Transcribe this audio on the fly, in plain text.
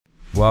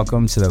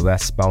Welcome to the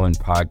Les Spelman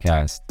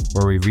podcast,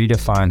 where we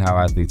redefine how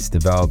athletes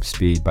develop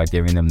speed by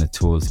giving them the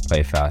tools to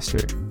play faster.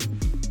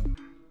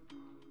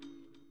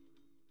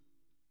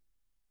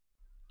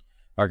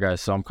 All right, guys,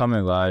 so I'm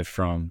coming live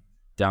from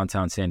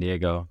downtown San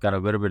Diego. Got a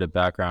little bit of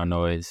background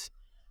noise.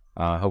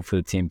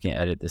 Hopefully the team can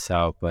edit this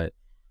out, but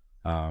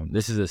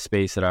this is a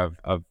space that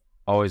I've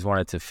always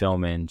wanted to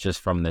film in,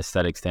 just from the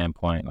aesthetic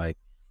standpoint. Like,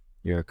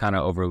 you're kind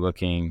of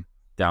overlooking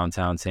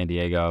downtown San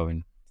Diego,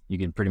 and you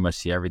can pretty much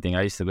see everything.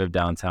 I used to live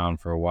downtown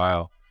for a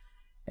while,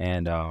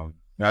 and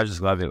I just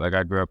love it. Like,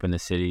 I grew up in the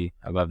city.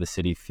 I love the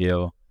city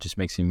feel. Just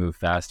makes me move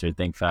faster,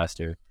 think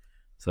faster.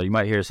 So you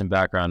might hear some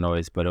background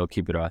noise, but it'll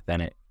keep it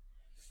authentic.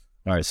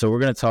 All right, so we're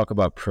going to talk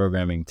about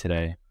programming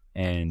today,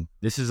 and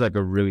this is like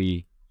a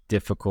really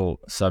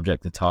difficult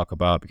subject to talk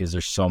about because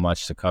there's so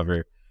much to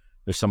cover.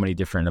 There's so many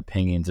different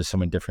opinions. There's so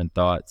many different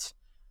thoughts.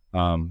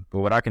 But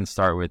what I can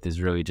start with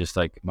is really just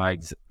like my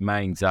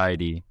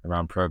anxiety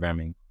around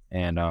programming.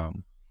 And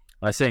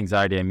when I say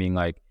anxiety, I mean,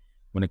 like,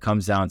 when it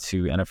comes down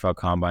to NFL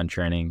Combine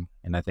training,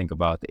 and I think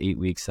about the 8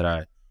 weeks that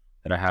I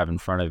have in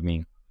front of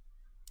me,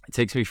 it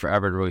takes me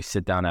forever to really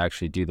sit down and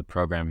actually do the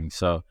programming.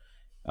 So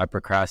I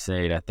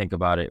procrastinate. I think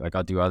about it. Like,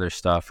 I'll do other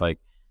stuff. Like,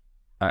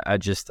 I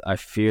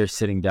fear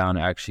sitting down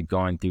and actually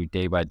going through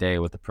day by day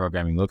what the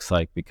programming looks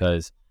like,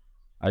 because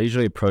I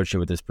usually approach it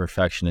with this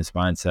perfectionist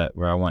mindset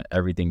where I want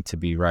everything to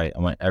be right. I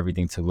want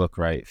everything to look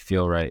right,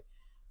 feel right.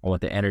 I want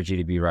the energy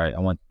to be right.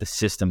 I want the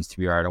systems to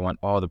be right. I want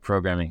all the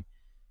programming.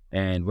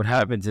 And what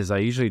happens is I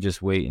usually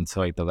just wait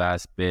until like the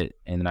last bit,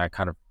 and then I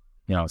kind of,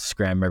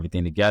 scram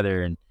everything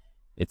together, and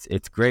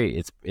it's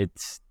great.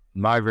 It's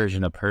my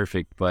version of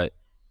perfect, but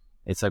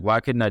it's like, why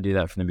couldn't I do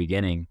that from the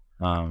beginning?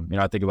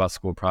 I think about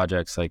school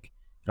projects. Like,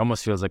 it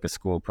almost feels like a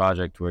school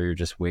project where you're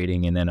just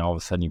waiting, and then all of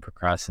a sudden you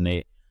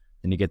procrastinate,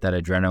 and you get that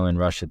adrenaline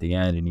rush at the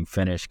end, and you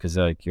finish because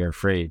like you're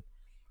afraid.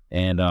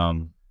 And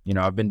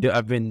I've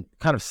been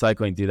kind of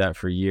cycling through that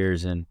for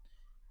years, and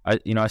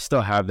I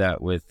still have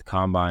that with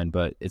Combine,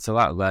 but it's a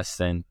lot less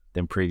than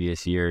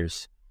previous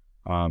years.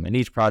 And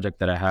each project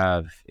that I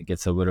have, it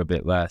gets a little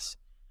bit less.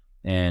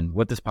 And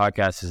what this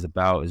podcast is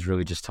about is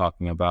really just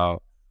talking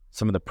about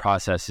some of the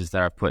processes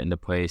that I've put into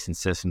place and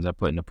systems I've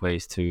put into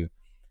place to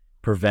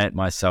prevent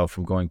myself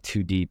from going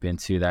too deep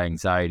into that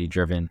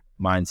anxiety-driven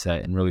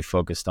mindset, and really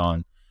focused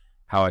on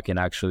how I can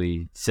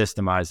actually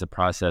systemize the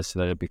process so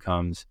that it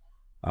becomes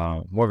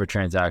more of a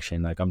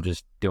transaction. Like, I'm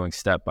just doing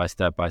step by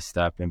step by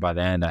step, and by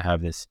the end I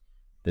have this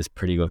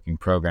pretty looking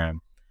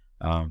program.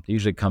 It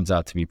usually comes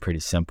out to be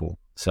pretty simple.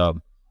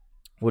 So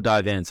we'll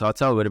dive in. So I'll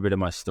tell a little bit of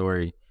my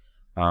story.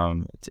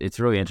 It's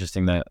really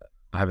interesting that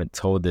I haven't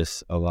told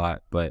this a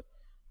lot, but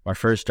my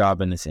first job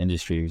in this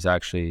industry was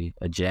actually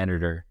a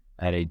janitor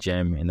at a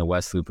gym in the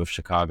West Loop of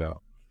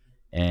Chicago.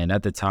 And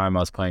at the time I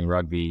was playing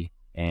rugby,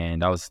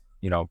 and I was,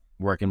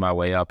 working my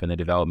way up in the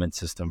development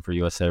system for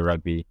USA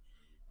Rugby.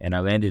 And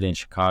I landed in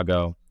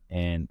Chicago,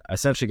 and I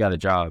essentially got a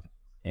job.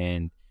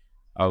 And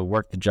I would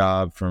work the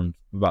job from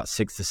about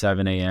 6 to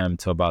 7 a.m.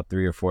 till about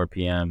 3 or 4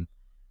 p.m.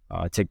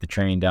 I take the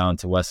train down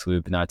to West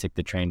Loop, and I take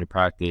the train to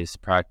practice.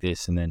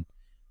 And then,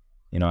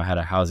 I had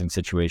a housing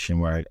situation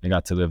where I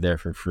got to live there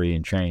for free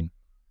and train.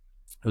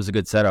 It was a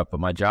good setup, but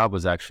my job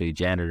was actually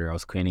janitor. I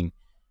was cleaning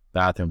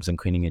bathrooms and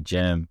cleaning a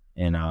gym,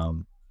 and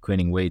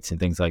cleaning weights and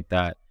things like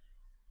that,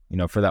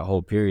 for that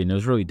whole period. And it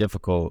was really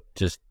difficult,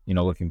 just,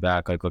 looking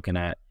back, like looking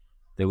at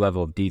the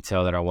level of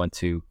detail that I went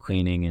to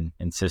cleaning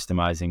and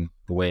systemizing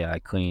the way I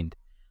cleaned.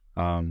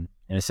 And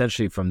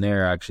essentially from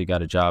there, I actually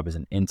got a job as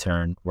an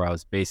intern, where I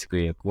was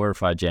basically a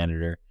glorified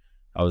janitor.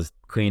 I was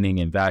cleaning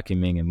and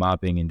vacuuming and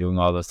mopping and doing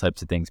all those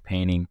types of things,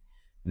 painting.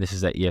 And this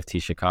is at EFT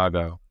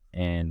Chicago.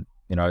 And,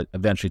 I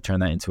eventually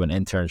turned that into an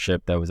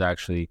internship that was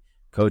actually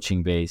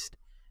coaching based,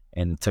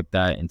 and took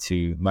that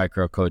into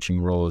micro coaching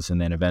roles, and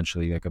then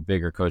eventually like a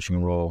bigger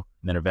coaching role,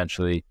 and then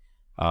eventually,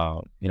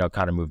 kind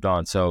of moved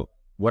on. So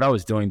what I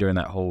was doing during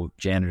that whole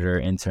janitor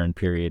intern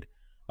period,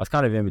 I was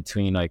kind of in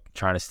between, like,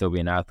 trying to still be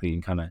an athlete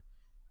and kind of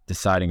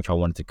deciding if I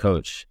wanted to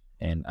coach.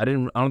 And I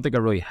don't think I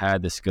really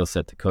had the skill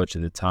set to coach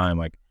at the time.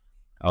 Like,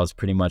 I was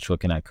pretty much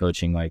looking at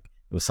coaching like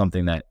it was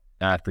something that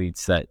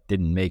athletes that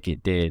didn't make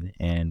it did.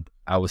 And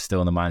I was still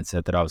in the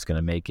mindset that I was going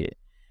to make it.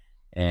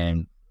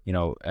 And,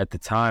 at the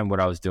time, what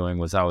I was doing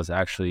was I was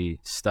actually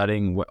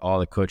studying what all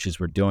the coaches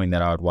were doing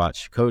that I would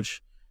watch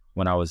coach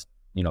when I was,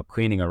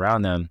 cleaning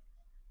around them.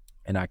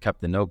 And I kept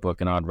the notebook,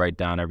 and I'd write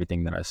down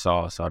everything that I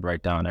saw. So I'd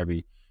write down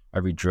every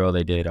drill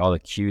they did, all the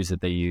cues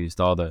that they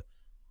used, all the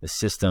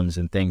systems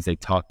and things they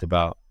talked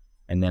about.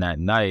 And then at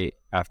night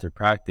after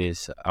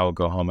practice, I would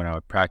go home and I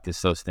would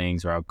practice those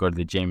things, or I would go to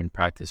the gym and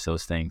practice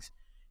those things.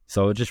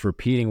 So just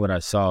repeating what I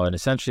saw. And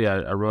essentially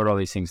I wrote all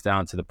these things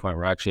down to the point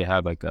where I actually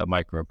had like a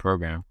micro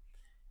program,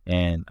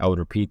 and I would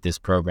repeat this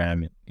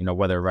program,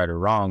 whether right or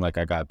wrong, like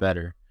I got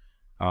better.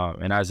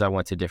 And as I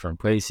went to different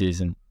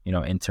places and,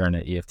 intern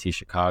at EFT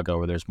Chicago,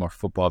 where there's more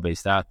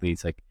football-based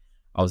athletes, like,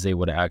 I was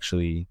able to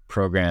actually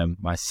program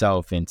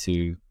myself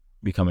into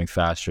becoming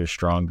faster,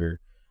 stronger,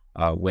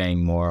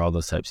 weighing more, all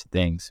those types of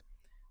things.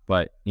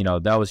 But,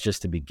 that was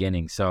just the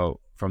beginning. So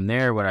from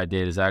there, what I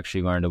did is I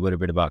actually learned a little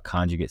bit about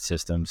conjugate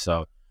systems.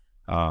 So,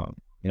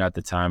 at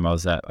the time I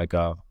was at like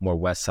a more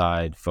West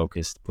Side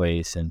focused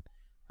place, and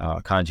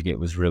conjugate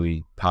was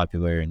really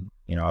popular. And,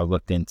 I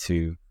looked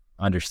into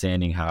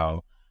understanding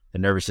how the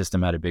nervous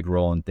system had a big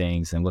role in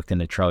things, and looked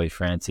into Charlie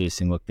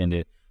Francis and looked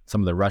into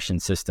some of the Russian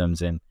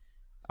systems. And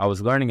I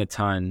was learning a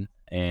ton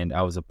and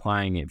I was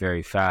applying it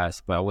very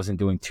fast, but I wasn't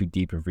doing too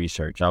deep of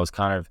research. I was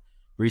kind of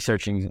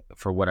researching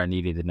for what I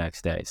needed the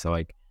next day. So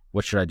like,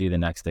 what should I do the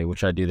next day? What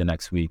should I do the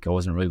next week? I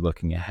wasn't really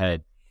looking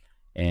ahead.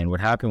 And what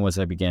happened was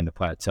I began to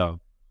plateau.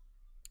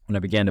 When I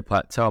began to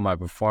plateau, my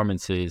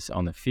performances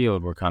on the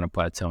field were kind of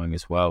plateauing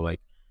as well. Like,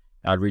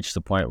 I'd reached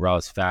the point where I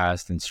was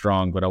fast and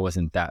strong, but I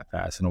wasn't that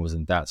fast and I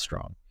wasn't that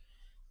strong.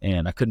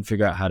 And I couldn't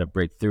figure out how to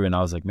break through. And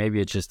I was like, maybe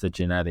it's just a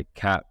genetic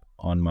cap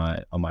on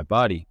my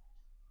body.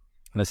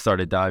 And I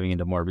started diving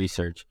into more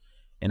research.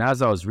 And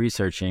as I was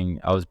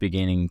researching, I was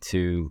beginning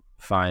to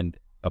find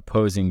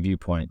opposing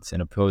viewpoints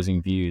and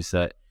opposing views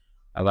that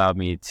allowed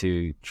me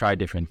to try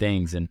different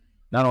things. And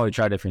not only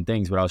try different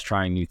things, but I was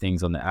trying new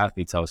things on the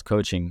athletes I was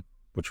coaching,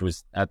 which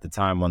was at the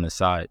time on the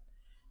side.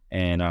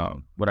 And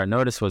what I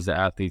noticed was the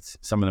athletes,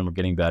 some of them were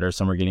getting better,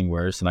 some were getting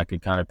worse, and I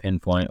could kind of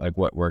pinpoint like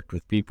what worked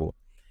with people.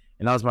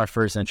 And that was my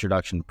first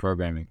introduction to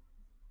programming.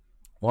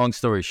 Long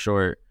story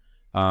short,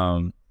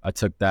 I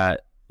took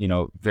that,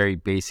 very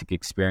basic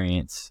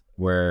experience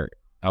where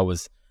I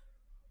was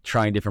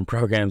trying different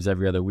programs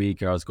every other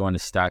week, or I was going to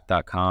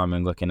stack.com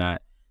and looking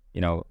at,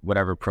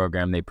 whatever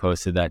program they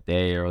posted that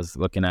day, or I was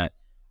looking at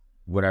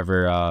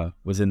whatever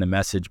was in the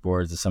message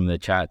boards of some of the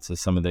chats of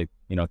some of the,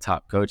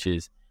 top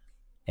coaches.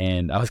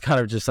 And I was kind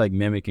of just like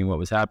mimicking what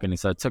was happening.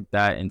 So I took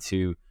that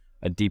into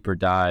a deeper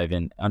dive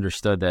and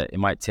understood that it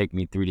might take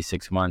me 3 to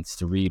 6 months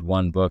to read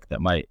one book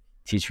that might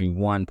teach me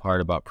one part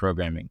about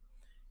programming.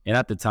 And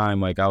at the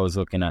time, like, I was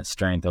looking at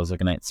strength, I was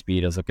looking at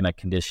speed, I was looking at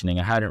conditioning.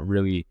 I hadn't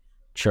really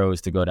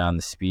chose to go down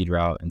the speed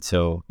route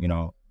until,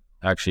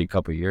 actually a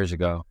couple of years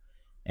ago.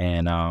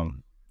 And,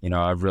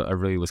 I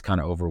really was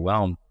kind of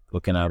overwhelmed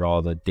looking at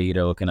all the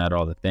data, looking at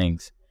all the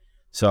things.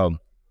 So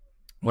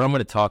what I'm going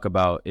to talk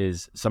about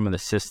is some of the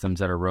systems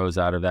that arose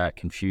out of that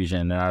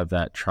confusion and out of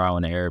that trial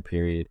and error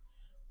period,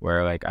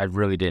 where like I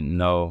really didn't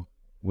know,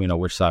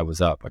 which side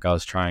was up. Like, I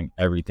was trying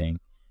everything,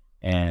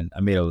 and I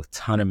made a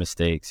ton of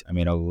mistakes. I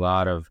made a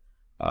lot of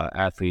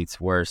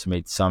athletes worse,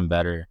 made some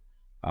better.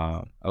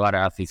 A lot of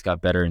athletes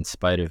got better in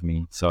spite of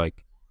me. So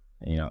like,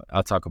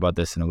 I'll talk about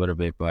this in a little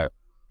bit, but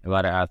a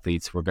lot of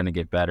athletes were going to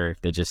get better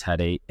if they just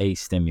had a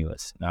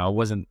stimulus. Now, it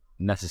wasn't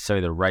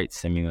necessarily the right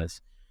stimulus,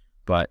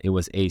 but it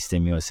was a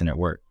stimulus and it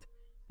worked.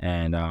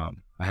 And I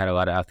had a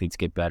lot of athletes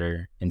get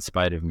better in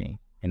spite of me.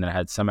 And then I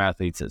had some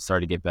athletes that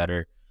started to get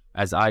better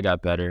as I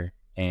got better.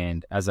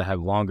 And as I have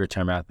longer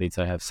term athletes,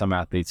 I have some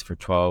athletes for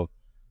 12,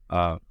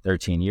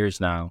 13 years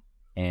now,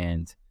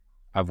 and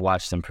I've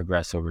watched them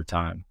progress over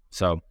time.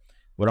 So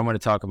what I'm going to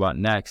talk about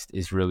next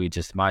is really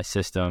just my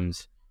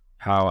systems,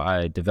 how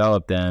I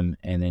develop them,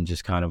 and then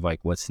just kind of like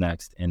what's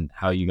next and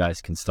how you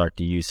guys can start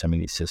to use some of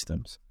these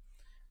systems.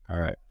 All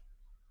right.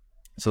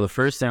 So the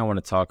first thing I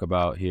want to talk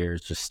about here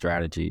is just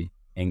strategy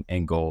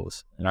and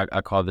goals. And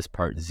I call this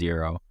part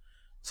 0.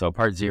 So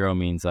part 0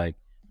 means like,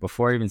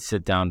 before I even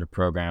sit down to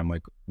program,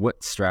 like,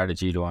 what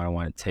strategy do I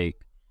want to take?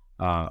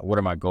 What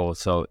are my goals?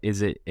 So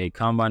is it a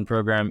combine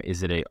program?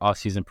 Is it a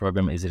off-season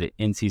program? Is it an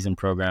in-season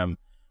program?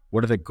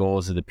 What are the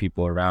goals of the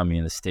people around me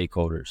and the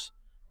stakeholders?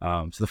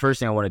 So the first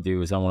thing I want to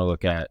do is I want to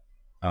look at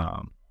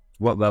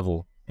what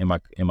level am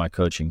I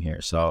coaching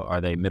here? So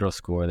are they middle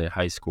school? Are they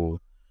high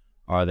school?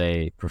 Are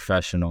they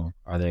professional?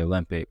 Are they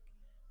Olympic?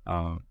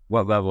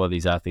 What level are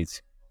these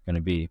athletes going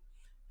to be?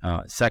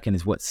 Second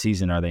is, what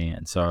season are they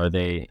in? So are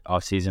they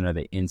off season? Are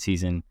they in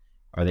season?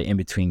 Are they in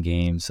between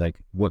games? Like,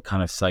 what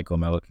kind of cycle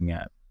am I looking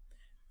at?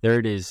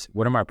 Third is,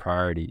 what are my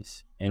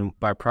priorities? And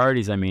by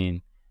priorities, I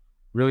mean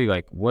really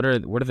like, what are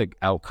the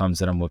outcomes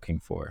that I'm looking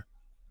for?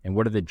 And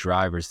what are the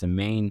drivers, the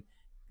main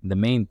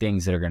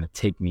things that are going to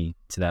take me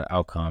to that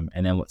outcome?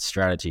 And then what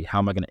strategy? How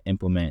am I going to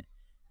implement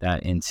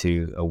that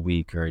into a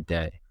week or a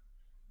day?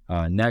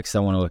 Next, I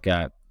want to look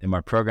at, am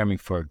I programming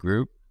for a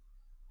group?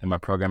 Am I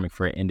programming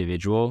for an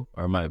individual,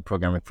 or am I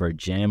programming for a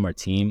gym or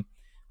team?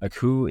 Like,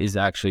 who is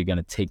actually going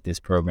to take this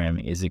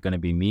programming? Is it going to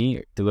be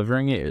me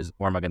delivering it,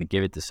 or am I going to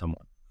give it to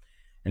someone?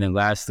 And then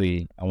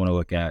lastly, I want to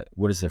look at,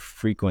 what is the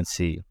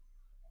frequency?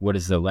 What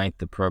is the length of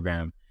the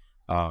program?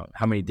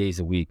 How many days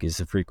a week is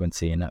the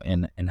frequency,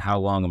 and how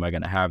long am I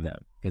going to have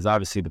them? Because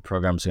obviously the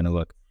program is going to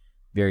look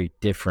very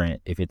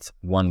different if it's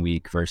 1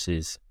 week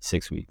versus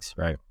 6 weeks,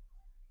 right?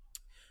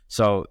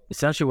 So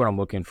essentially what I'm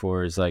looking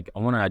for is like, I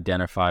want to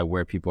identify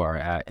where people are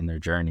at in their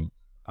journey.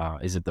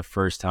 Is it the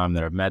first time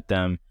that I've met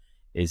them?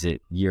 Is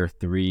it year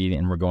 3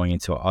 and we're going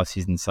into an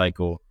off-season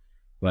cycle?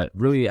 But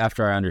really,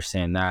 after I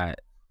understand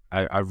that,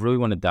 I really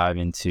want to dive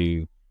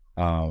into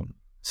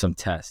some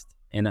tests.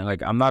 And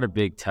like, I'm not a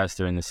big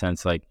tester in the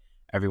sense like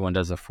everyone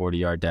does a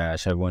 40-yard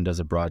dash, everyone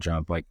does a broad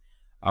jump. Like,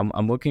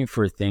 I'm looking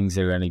for things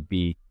that are going to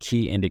be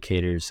key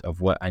indicators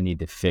of what I need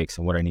to fix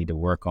and what I need to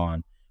work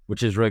on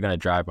which is really going to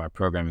drive my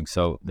programming.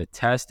 So the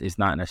test is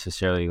not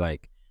necessarily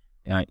like,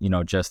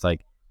 just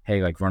like,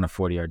 hey, like run a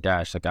 40-yard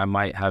dash. Like I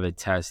might have a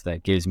test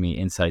that gives me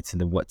insights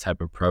into what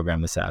type of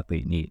program this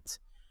athlete needs.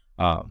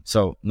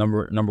 So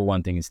number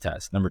one thing is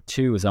test. Number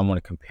two is I want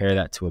to compare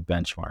that to a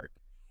benchmark.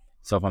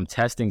 So if I'm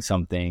testing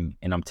something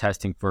and I'm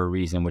testing for a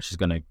reason, which is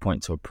going to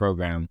point to a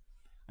program,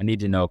 I need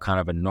to know kind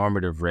of a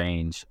normative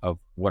range of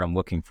what I'm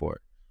looking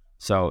for.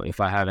 So if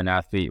I have an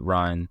athlete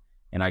run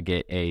and I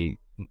get a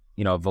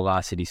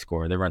velocity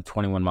score, they run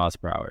 21 miles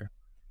per hour.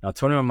 Now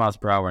 21 miles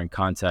per hour in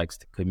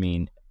context could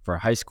mean for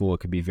high school, it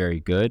could be very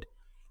good,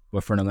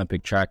 but for an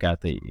Olympic track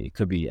athlete, it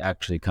could be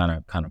actually kind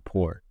of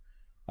poor.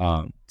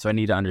 So I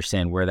need to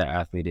understand where that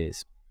athlete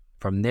is.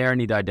 From there, I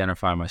need to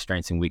identify my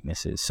strengths and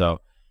weaknesses. So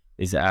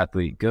is the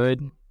athlete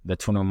good? The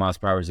 21 miles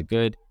per hour, is it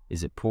good?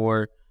 Is it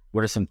poor?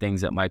 What are some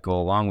things that might go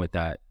along with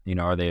that?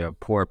 Are they a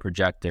poor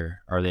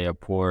projector? Are they a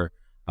poor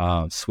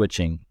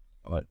switching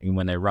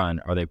when they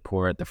run? Are they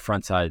poor at the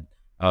front side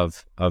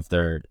of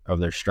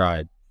their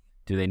stride?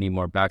 Do they need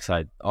more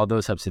backside? All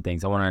those types of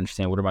things. I want to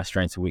understand what are my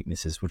strengths and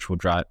weaknesses, which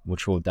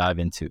we'll dive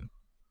into.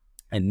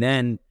 And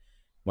then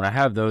when I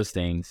have those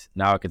things,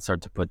 now I can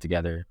start to put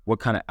together what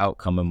kind of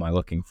outcome am I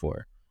looking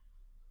for?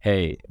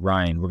 Hey,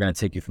 Ryan, we're going to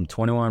take you from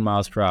 21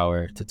 miles per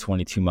hour to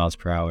 22 miles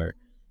per hour.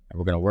 And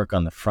we're going to work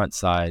on the front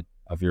side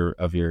of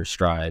your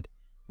stride.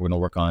 We're going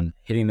to work on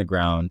hitting the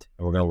ground,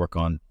 and we're going to work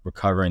on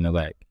recovering the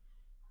leg,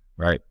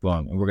 right?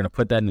 Boom. And we're going to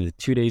put that into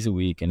 2 days a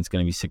week, and it's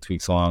going to be 6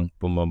 weeks long.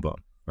 Boom, boom, boom,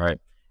 right?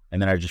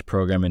 And then I just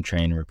program and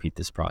train and repeat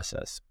this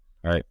process,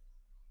 right?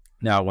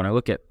 Now, when I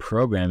look at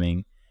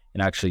programming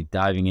and actually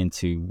diving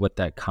into what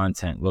that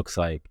content looks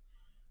like,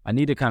 I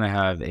need to kind of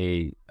have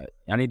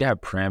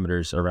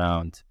parameters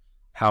around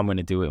how I'm going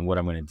to do it and what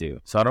I'm going to do.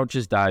 So I don't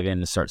just dive in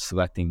and start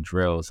selecting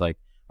drills like,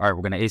 all right,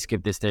 we're going to A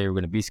skip this day, we're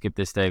going to B skip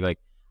this day. Like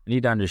I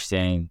need to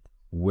understand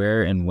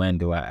where and when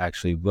do I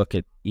actually look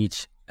at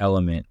each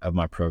element of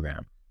my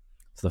program.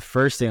 So the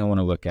first thing I want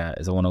to look at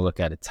is I want to look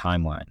at a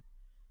timeline.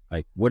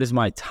 Like what is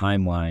my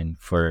timeline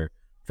for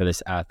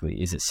this athlete?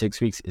 Is it 6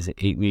 weeks? Is it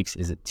 8 weeks?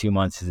 Is it 2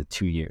 months? Is it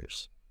 2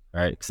 years?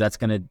 Right? Because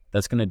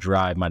that's gonna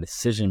drive my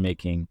decision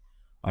making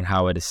on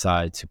how I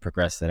decide to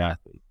progress that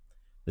athlete.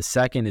 The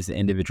second is the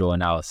individual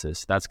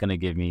analysis. That's going to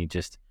give me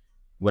just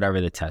whatever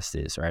the test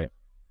is, right?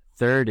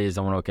 Third is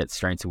I want to look at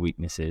strengths and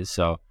weaknesses.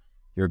 So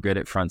you're good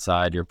at front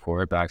side, you're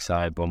poor at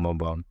backside, boom, boom,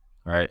 boom,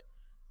 right?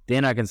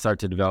 Then I can start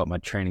to develop my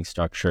training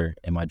structure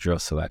and my drill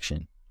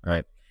selection,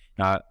 right?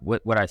 Now,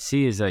 what I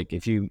see is like,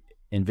 if you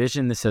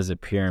envision this as a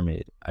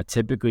pyramid, I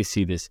typically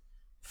see this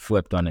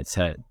flipped on its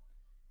head.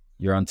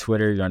 You're on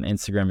Twitter, you're on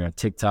Instagram, you're on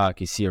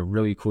TikTok, you see a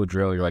really cool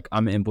drill, you're like,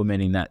 I'm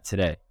implementing that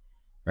today,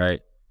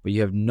 right? But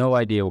you have no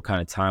idea what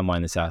kind of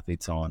timeline this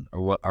athlete's on,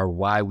 or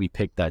why we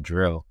picked that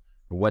drill,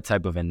 or what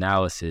type of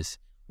analysis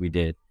we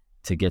did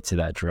to get to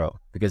that drill.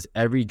 Because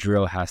every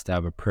drill has to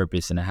have a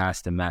purpose and it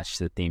has to match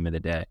the theme of the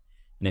day.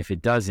 And if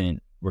it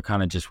doesn't, we're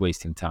kind of just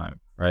wasting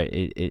time,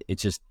 right?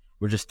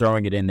 We're just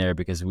throwing it in there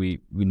because we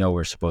know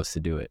we're supposed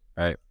to do it,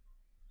 right?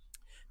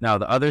 Now,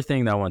 the other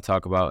thing that I want to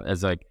talk about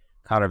as like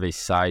kind of a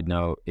side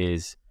note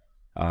is,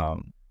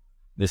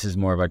 this is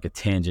more of like a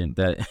tangent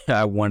that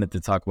I wanted to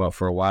talk about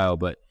for a while,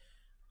 but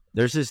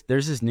there's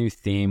this new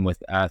theme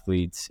with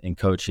athletes and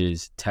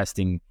coaches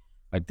testing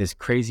like this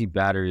crazy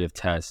battery of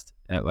tests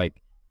at like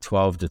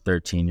 12 to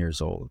 13 years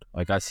old.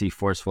 Like I see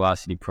force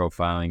velocity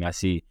profiling, I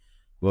see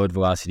load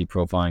velocity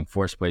profiling,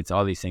 force plates,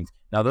 all these things.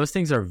 Now those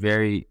things are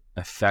very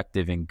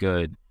effective and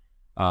good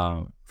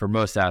for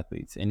most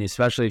athletes. And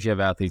especially if you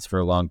have athletes for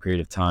a long period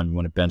of time, you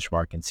want to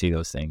benchmark and see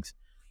those things.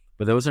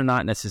 But those are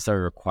not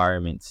necessary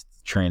requirements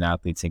to train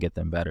athletes and get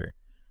them better.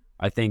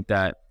 I think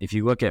that if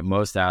you look at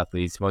most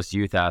athletes, most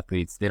youth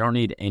athletes, they don't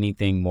need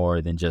anything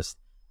more than just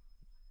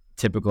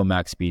typical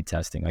max speed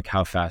testing. Like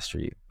how fast are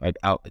you? Like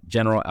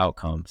general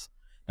outcomes.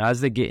 Now, as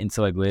they get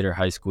into like later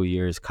high school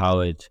years,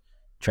 college,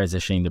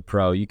 transitioning to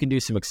pro, you can do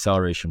some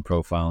acceleration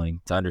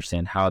profiling to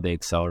understand how they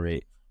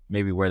accelerate,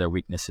 maybe where their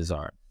weaknesses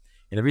are.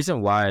 And the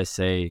reason why I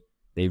say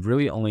they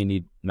really only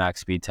need max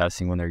speed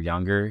testing when they're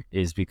younger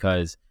is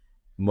because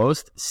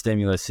most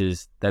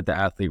stimuluses that the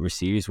athlete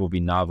receives will be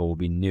novel, will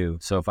be new.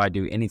 So if I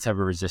do any type of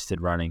resisted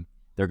running,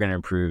 they're going to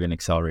improve in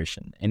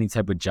acceleration. Any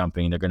type of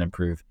jumping, they're going to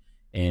improve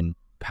in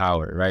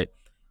power, right?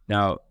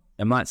 Now,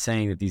 I'm not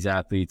saying that these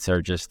athletes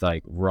are just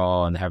like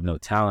raw and have no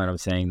talent. I'm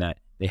saying that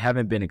they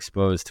haven't been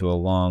exposed to a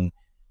long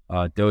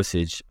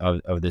dosage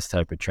of this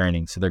type of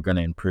training, so they're going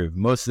to improve.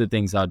 Most of the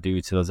things I'll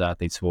do to those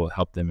athletes will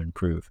help them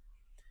improve.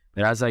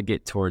 But as I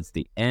get towards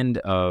the end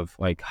of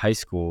like high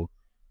school,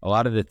 a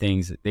lot of the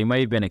things, they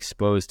might have been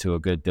exposed to a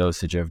good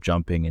dosage of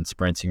jumping and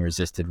sprinting,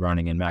 resisted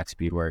running, and max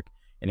speed work,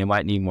 and they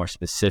might need more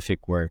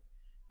specific work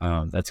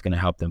that's going to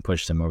help them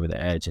push them over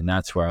the edge, and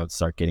that's where I would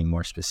start getting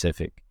more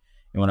specific.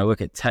 And when I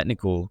look at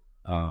technical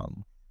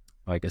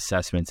like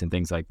assessments and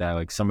things like that,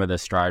 like some of the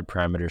stride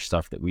parameter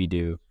stuff that we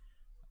do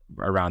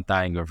around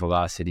thigh angular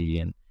velocity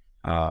and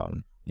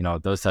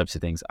those types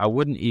of things, I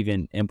wouldn't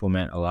even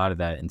implement a lot of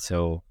that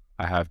until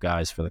I have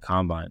guys for the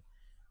combine.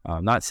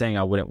 I'm not saying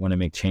I wouldn't want to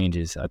make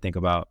changes. I think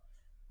about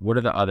what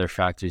are the other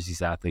factors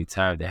these athletes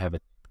have? They have a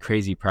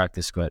crazy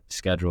practice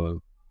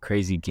schedule,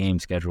 crazy game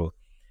schedule.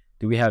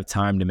 Do we have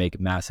time to make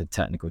massive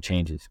technical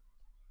changes?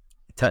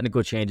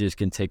 Technical changes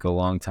can take a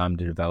long time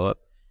to develop,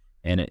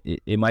 and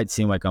it might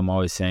seem like I'm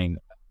always saying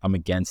I'm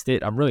against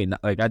it. I'm really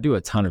not. Like, I do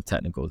a ton of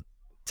technical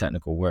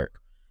work.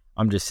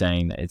 I'm just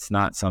saying that it's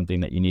not something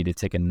that you need to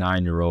take a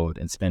 9-year-old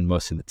and spend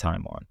most of the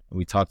time on.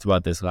 We talked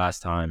about this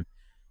last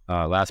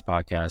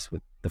podcast,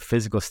 with the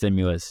physical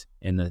stimulus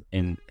and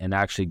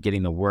actually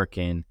getting the work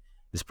in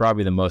is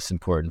probably the most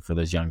important for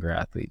those younger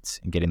athletes,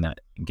 and getting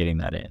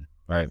that in,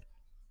 right?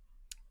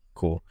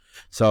 Cool.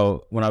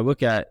 So when I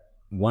look at,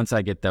 once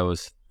I get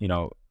those,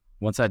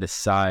 once I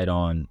decide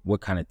on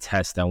what kind of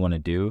test I want to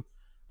do,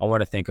 I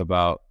want to think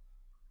about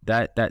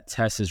that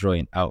test is really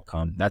an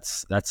outcome.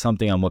 That's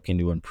something I'm looking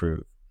to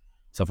improve.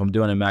 So if I'm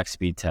doing a max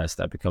speed test,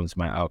 that becomes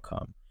my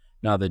outcome.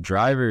 Now the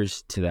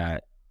drivers to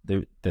that,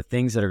 the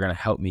things that are going to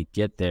help me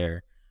get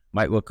there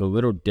might look a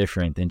little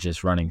different than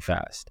just running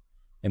fast.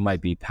 It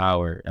might be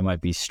power, it might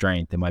be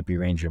strength, it might be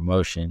range of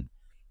motion,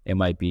 it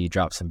might be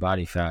drop some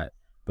body fat.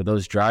 But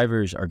those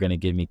drivers are going to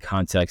give me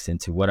context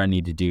into what I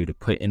need to do to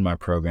put in my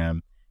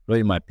program,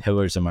 really my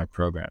pillars of my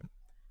program.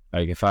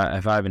 Like if I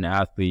have an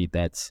athlete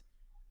that's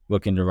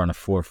looking to run a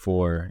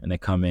 4.4 and they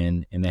come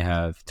in and they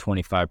have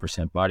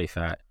 25% body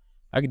fat,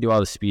 I can do all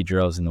the speed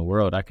drills in the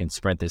world. I can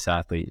sprint this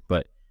athlete,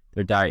 but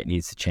their diet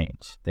needs to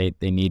change. They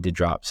need to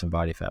drop some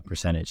body fat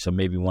percentage. So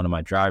maybe one of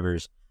my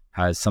drivers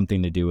has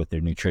something to do with their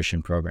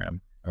nutrition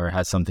program, or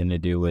has something to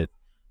do with,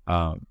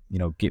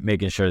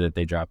 making sure that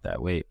they drop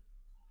that weight.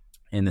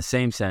 In the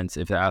same sense,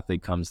 if the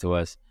athlete comes to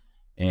us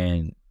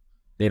and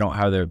they don't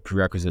have their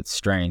prerequisite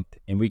strength,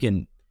 and we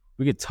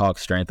could talk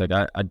strength. Like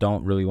I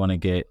don't really want to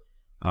get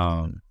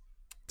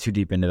too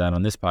deep into that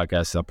on this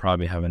podcast. So I'll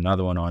probably have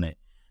another one on it.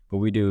 But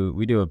we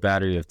do a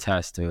battery of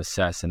tests to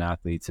assess an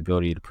athlete's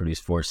ability to produce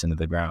force into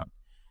the ground.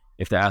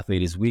 If the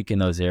athlete is weak in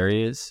those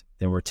areas,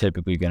 then we're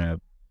typically going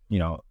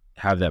to,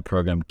 have that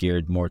program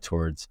geared more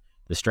towards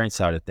the strength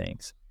side of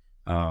things.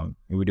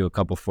 We do a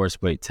couple force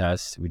weight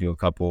tests. We do a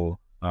couple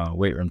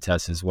weight room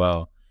tests as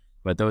well.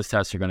 But those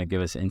tests are going to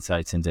give us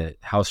insights into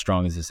how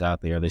strong is this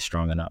athlete? Are they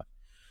strong enough?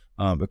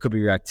 It could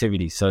be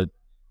reactivity. So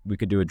we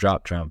could do a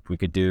drop jump. We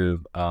could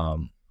do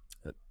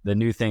the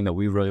new thing that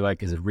we really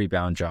like is a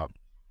rebound jump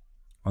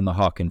on the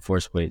Hawkin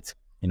force weights.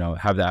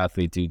 Have the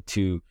athlete do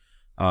 2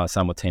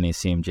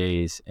 simultaneous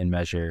CMJs and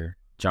measure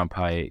jump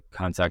height,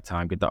 contact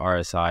time, get the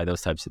RSI,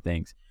 those types of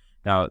things.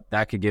 Now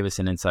that could give us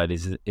an insight.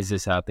 Is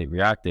this athlete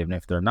reactive? And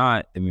if they're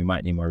not, then we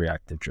might need more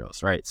reactive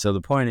drills, right? So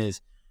the point is,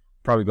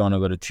 probably going a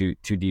little too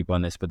deep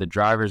on this, but the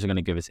drivers are going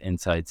to give us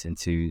insights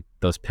into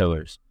those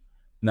pillars.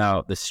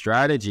 Now the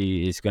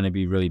strategy is going to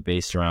be really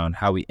based around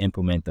how we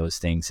implement those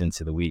things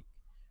into the week,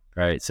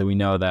 right? So we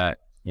know that,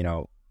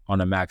 on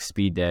a max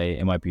speed day,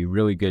 it might be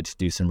really good to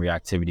do some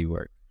reactivity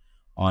work.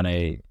 On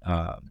a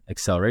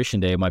acceleration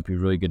day, it might be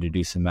really good to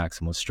do some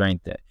maximal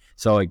strength day.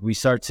 So like we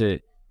start to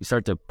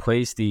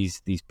place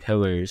these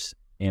pillars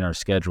in our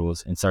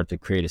schedules and start to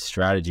create a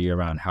strategy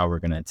around how we're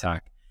going to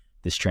attack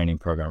this training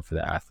program for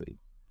the athlete,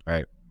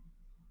 right?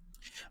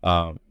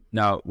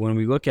 Now, when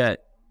we look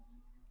at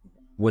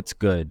what's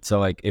good, so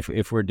like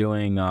if we're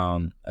doing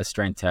a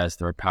strength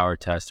test or a power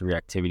test, a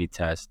reactivity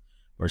test,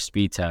 or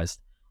speed test,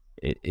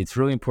 it's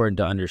really important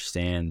to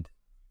understand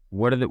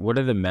what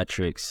are the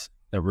metrics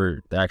that we're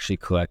actually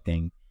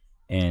collecting,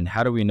 and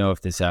how do we know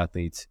if this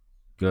athlete's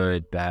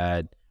good,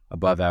 bad,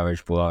 above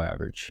average, below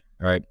average,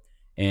 right?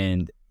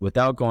 And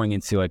without going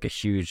into like a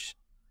huge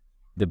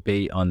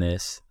debate on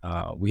this,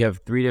 we have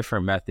 3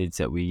 different methods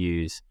that we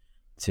use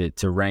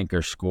to rank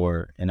or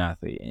score an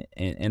athlete,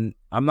 and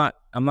I'm not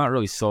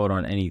really sold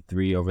on any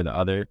 3 over the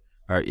other,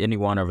 or any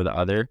one over the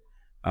other,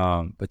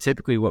 but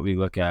typically what we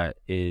look at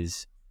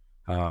is,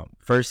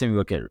 first thing we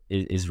look at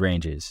is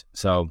ranges.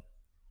 So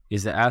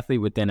is the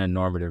athlete within a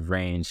normative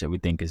range that we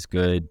think is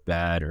good,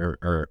 bad,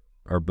 or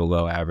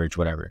below average,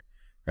 whatever,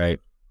 right?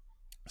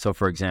 So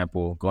for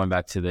example, going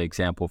back to the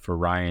example for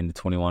Ryan, the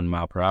 21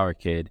 mile per hour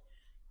kid,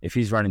 if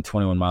he's running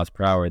 21 miles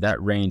per hour,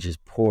 that range is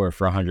poor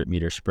for a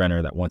 100-meter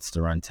sprinter that wants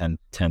to run 10-3,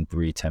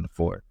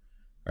 10-4,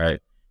 right?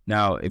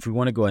 Now, if we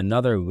want to go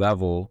another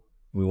level,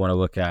 we want to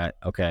look at,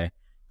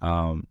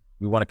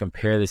 we want to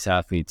compare this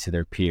athlete to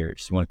their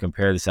peers. We want to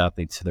compare this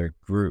athlete to their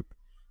group.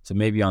 So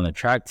maybe on the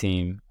track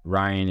team,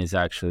 Ryan is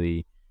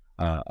actually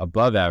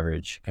above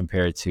average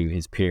compared to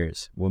his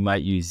peers. We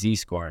might use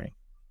Z-scoring.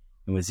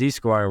 And with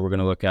Z-scoring, we're going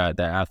to look at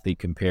the athlete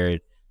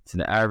compared to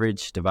the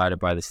average divided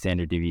by the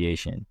standard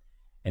deviation.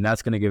 And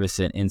that's going to give us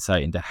an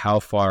insight into how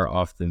far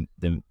off the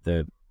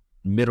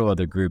middle of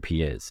the group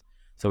he is.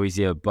 So is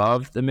he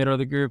above the middle of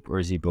the group, or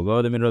is he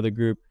below the middle of the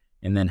group?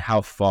 And then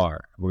how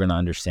far? We're going to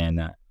understand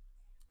that.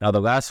 Now,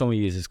 the last one we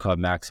use is called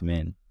max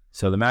min.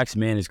 So the max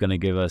min is going to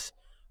give us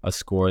a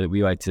score that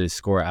we like to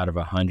score out of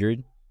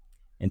 100.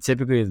 And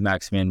typically with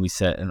max min, we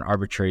set an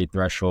arbitrary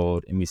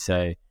threshold and we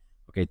say,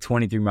 okay,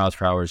 23 miles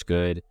per hour is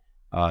good.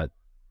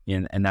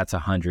 And that's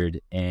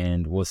 100.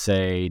 And we'll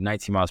say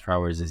 19 miles per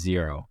hour is a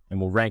 0. And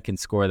we'll rank and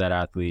score that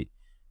athlete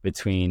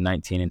between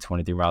 19 and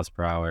 23 miles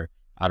per hour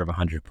out of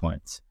 100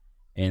 points.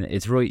 And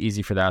it's really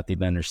easy for the athlete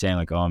to understand,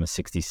 like, oh, I'm a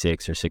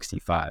 66 or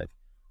 65.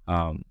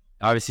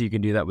 Obviously, you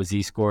can do that with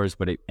Z-scores,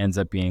 but it ends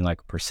up being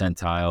like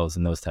percentiles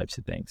and those types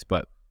of things.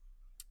 But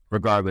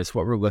regardless,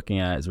 what we're looking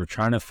at is we're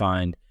trying to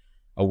find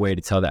a way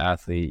to tell the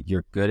athlete,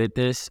 you're good at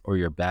this or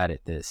you're bad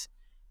at this.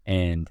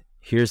 And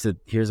here's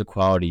a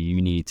quality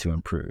you need to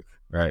improve,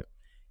 right?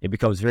 It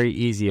becomes very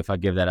easy if I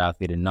give that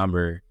athlete a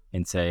number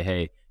and say,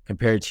 hey,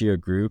 compared to your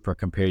group or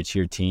compared to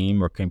your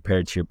team or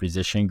compared to your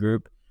position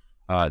group,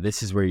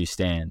 this is where you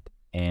stand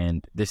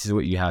and this is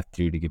what you have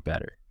to do to get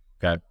better,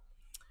 okay?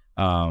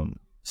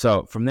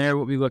 So from there,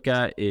 what we look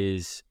at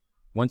is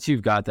once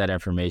you've got that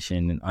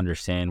information and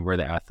understand where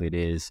the athlete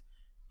is,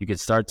 you can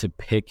start to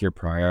pick your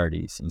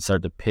priorities and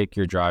start to pick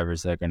your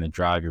drivers that are going to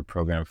drive your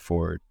program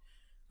forward.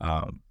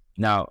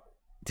 Now,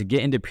 to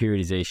get into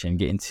periodization,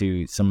 get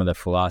into some of the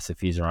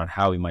philosophies around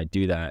how we might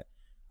do that,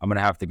 I'm going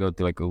to have to go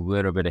through like a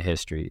little bit of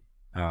history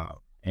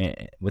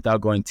and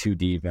without going too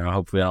deep. And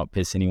hopefully I don't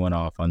piss anyone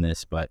off on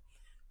this, but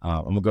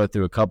I'm going to go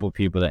through a couple of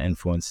people that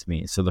influenced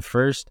me. So the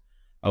first,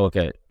 I'll look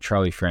at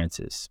Charlie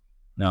Francis.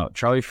 Now,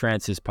 Charlie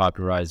Francis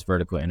popularized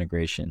vertical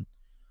integration.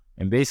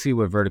 And basically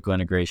what vertical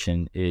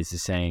integration is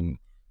saying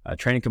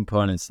training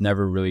components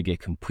never really get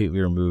completely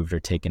removed or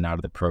taken out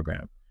of the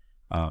program.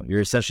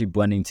 You're essentially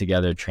blending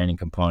together training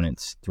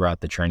components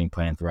throughout the training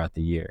plan throughout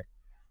the year.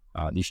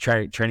 These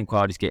training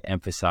qualities get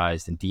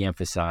emphasized and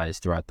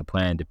de-emphasized throughout the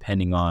plan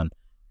depending on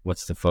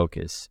what's the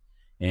focus.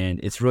 And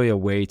it's really a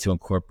way to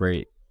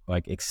incorporate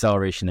like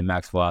acceleration and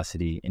max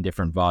velocity in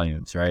different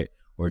volumes, right?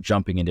 Or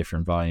jumping in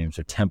different volumes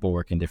or tempo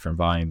work in different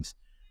volumes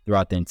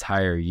throughout the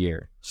entire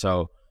year.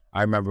 So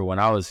I remember when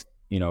I was,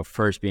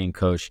 first being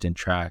coached in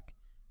track,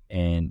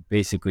 and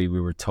basically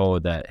we were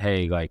told that,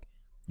 hey, like,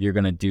 you're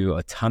going to do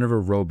a ton of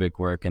aerobic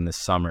work in the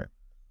summer.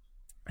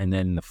 And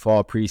then in the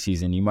fall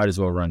preseason, you might as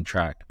well run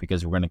track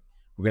because we're going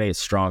to get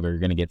stronger. You're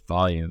going to get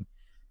volume.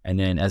 And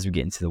then as we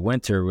get into the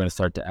winter, we're going to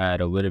start to add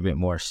a little bit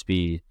more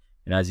speed.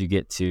 And as you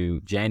get to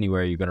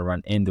January, you're going to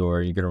run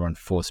indoor, you're going to run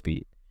full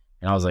speed.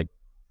 And I was like,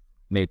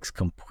 makes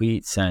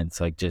complete sense.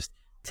 Like, just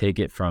take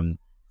it from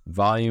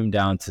volume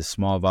down to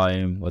small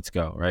volume. Let's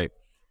go, right?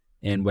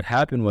 And what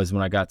happened was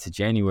when I got to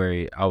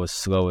January, I was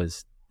slow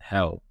as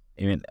hell.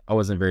 I mean, I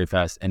wasn't very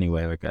fast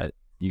anyway. Like,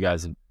 you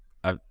guys,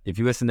 if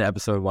you listen to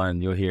episode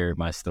 1, you'll hear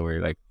my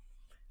story. Like,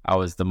 I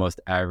was the most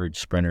average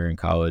sprinter in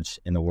college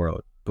in the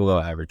world, below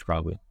average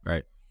probably,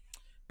 right?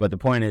 But the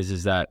point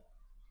is that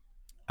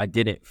I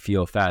didn't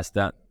feel fast.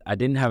 That I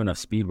didn't have enough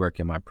speed work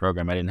in my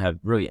program. I didn't have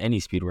really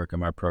any speed work in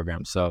my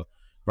program. So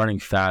running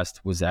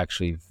fast was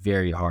actually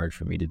very hard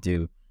for me to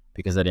do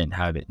because I didn't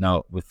have it.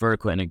 Now, with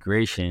vertical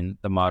integration,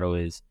 the model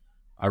is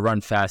I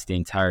run fast the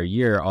entire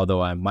year,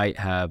 although I might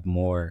have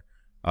more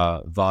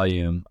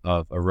volume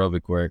of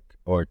aerobic work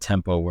or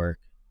tempo work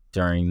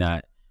during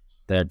that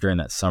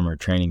summer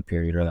training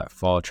period or that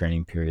fall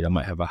training period. I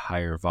might have a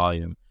higher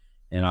volume.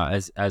 And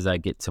as I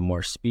get to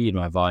more speed,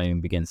 my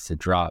volume begins to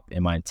drop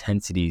and my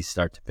intensities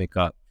start to pick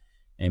up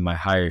and my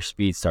higher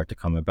speeds start to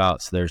come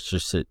about. So there's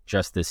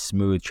just this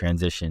smooth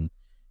transition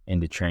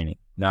into training.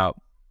 Now,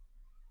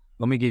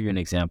 let me give you an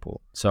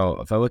example.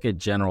 So if I look at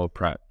general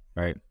prep,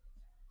 right?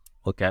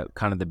 Look at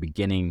kind of the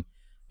beginning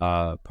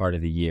part of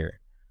the year.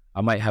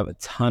 I might have a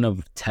ton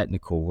of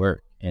technical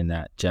work in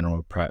that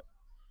general prep.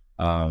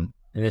 And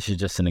this is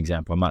just an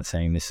example. I'm not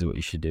saying this is what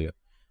you should do.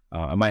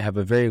 I might have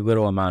a very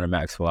little amount of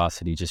max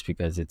velocity just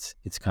because it's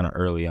kind of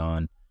early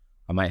on.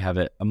 I might have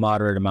a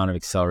moderate amount of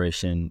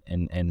acceleration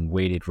and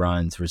weighted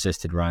runs,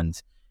 resisted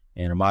runs,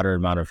 and a moderate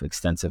amount of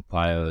extensive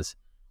plyos.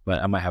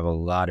 But I might have a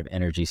lot of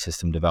energy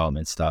system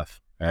development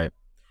stuff, right?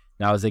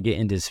 Now, as I get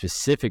into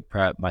specific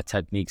prep, my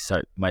techniques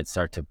might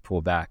start to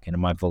pull back and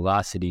my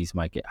velocities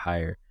might get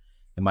higher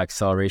and my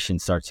acceleration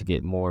starts to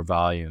get more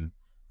volume.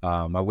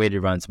 My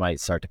weighted runs might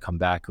start to come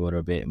back a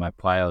little bit and my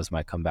plyos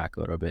might come back a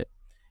little bit.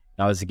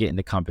 Now, as I get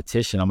into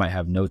competition, I might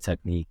have no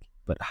technique,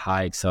 but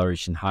high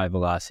acceleration, high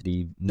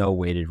velocity, no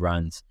weighted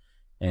runs,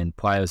 and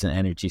plyos and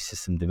energy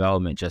system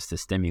development just to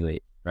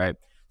stimulate, right?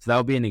 So that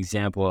would be an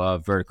example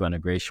of vertical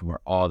integration where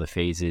all the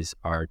phases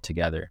are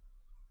together.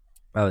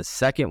 The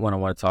second one I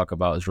want to talk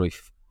about is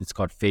it's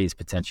called phase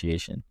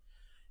potentiation.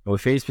 And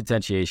with phase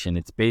potentiation,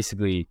 it's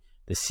basically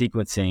the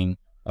sequencing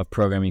of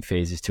programming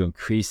phases to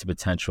increase the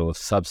potential of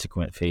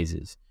subsequent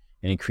phases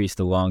and increase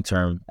the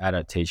long-term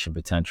adaptation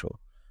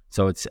potential.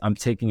 So I'm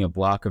taking a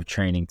block of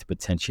training to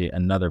potentiate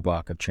another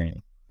block of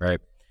training, right?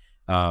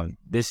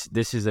 This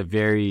is a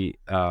very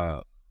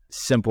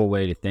simple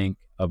way to think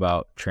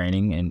about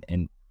training,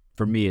 and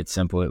for me, it's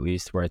simple at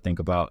least, where I think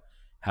about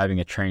having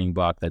a training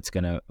block that's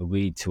going to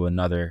lead to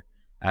another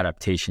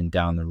adaptation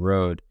down the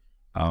road,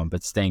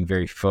 but staying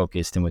very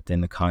focused and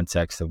within the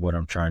context of what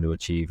I'm trying to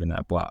achieve in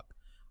that block.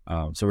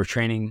 So we're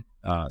training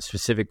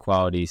specific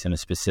qualities in a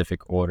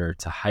specific order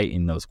to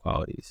heighten those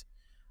qualities.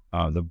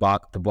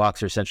 The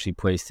blocks are essentially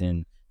placed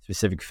in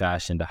specific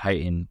fashion to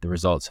heighten the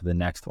results of the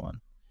next one.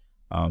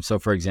 So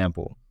for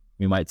example,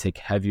 we might take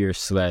heavier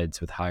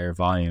sleds with higher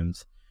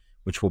volumes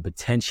which will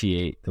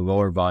potentiate the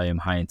lower volume,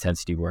 high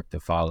intensity work to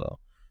follow.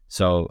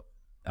 So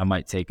I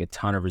might take a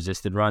ton of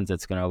resisted runs.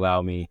 That's going to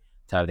allow me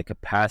to have the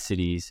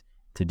capacities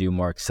to do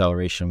more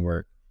acceleration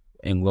work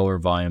in lower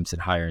volumes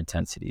and higher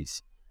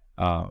intensities.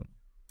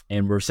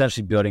 And we're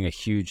essentially building a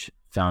huge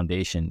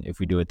foundation if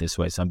we do it this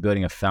way. So I'm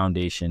building a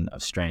foundation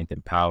of strength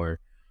and power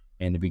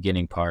in the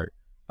beginning part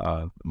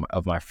of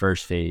my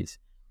first phase,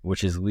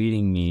 which is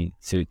leading me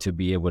to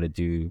be able to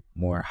do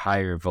more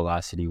higher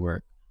velocity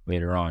work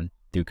later on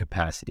through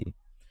capacity,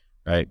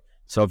 right?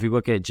 So if you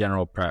look at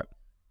general prep,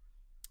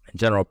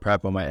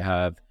 I might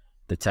have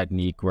the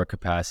technique, work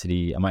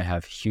capacity. I might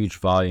have huge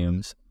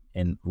volumes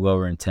and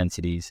lower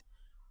intensities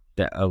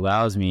that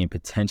allows me and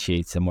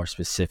potentiates a more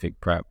specific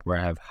prep where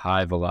I have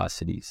high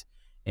velocities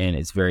and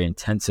it's very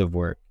intensive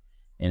work,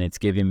 and it's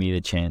giving me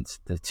the chance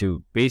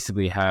to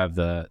basically have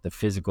the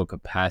physical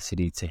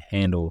capacity to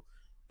handle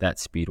that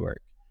speed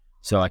work.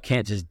 So I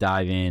can't just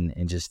dive in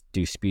and just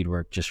do speed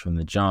work just from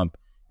the jump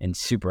in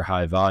super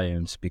high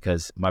volumes,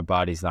 because my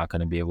body's not going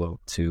to be able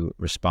to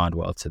respond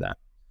well to that.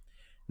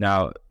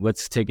 Now,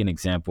 let's take an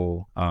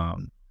example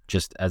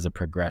just as a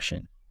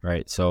progression,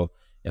 right? So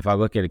if I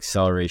look at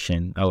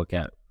acceleration, I look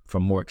at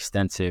from more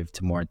extensive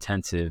to more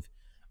intensive.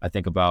 I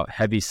think about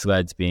heavy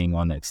sleds being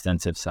on the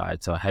extensive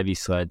side. So heavy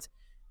sleds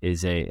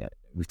is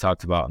we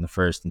talked about in the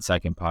first and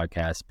second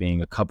podcast,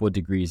 being a couple of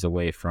degrees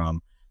away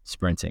from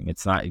sprinting.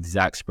 It's not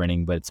exact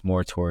sprinting, but it's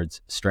more towards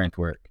strength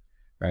work,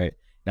 right?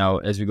 Now,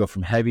 as we go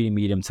from heavy,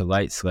 medium to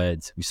light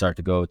sleds, we start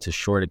to go to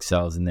short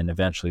accels and then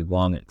eventually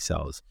long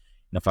accels.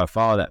 And if I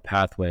follow that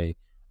pathway,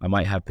 I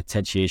might have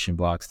potentiation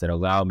blocks that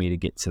allow me to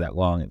get to that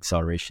long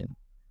acceleration.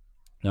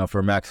 Now,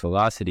 for max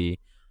velocity,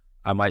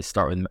 I might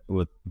start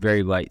with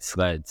very light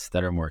sleds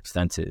that are more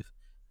extensive,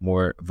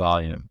 more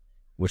volume,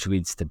 which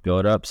leads to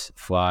build-ups,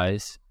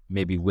 flies,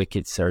 maybe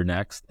wickets are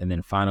next, and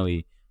then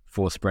finally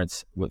full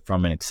sprints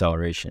from an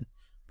acceleration.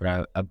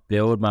 But I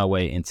build my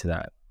way into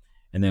that.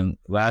 And then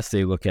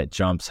lastly, look at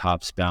jumps,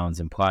 hops, bounds,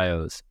 and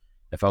plyos.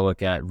 If I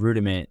look at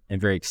rudiment and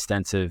very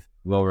extensive,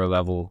 lower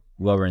level,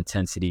 lower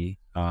intensity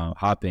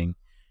hopping,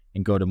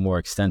 and go to more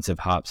extensive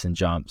hops and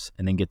jumps,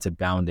 and then get to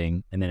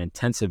bounding, and then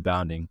intensive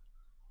bounding,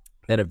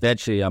 that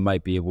eventually I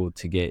might be able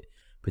to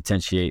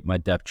potentiate my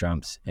depth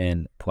jumps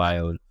and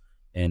plyo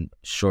and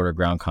shorter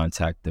ground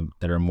contact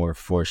that are more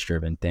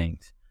force-driven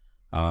things.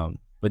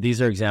 But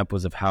these are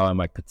examples of how I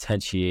might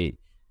potentiate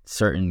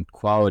certain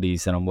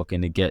qualities that I'm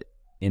looking to get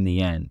in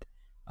the end.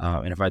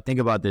 And if I think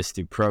about this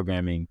through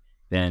programming,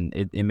 then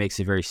it makes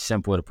it very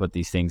simple to put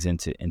these things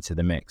into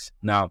the mix.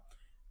 Now,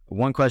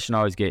 one question I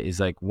always get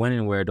is like, when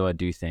and where do I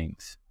do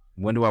things?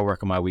 When do I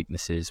work on my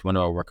weaknesses? When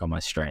do I work on my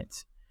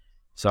strengths?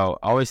 So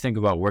I always think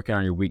about working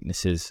on your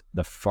weaknesses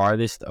the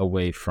farthest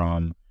away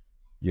from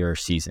your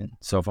season.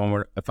 So if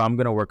I'm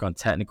going to work on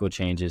technical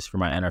changes for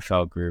my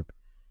NFL group,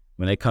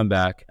 when they come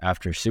back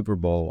after Super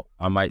Bowl,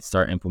 I might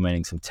start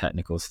implementing some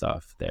technical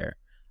stuff there.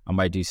 I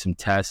might do some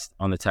tests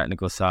on the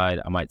technical side.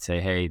 I might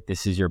say, hey,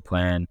 this is your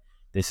plan.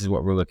 This is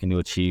what we're looking to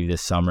achieve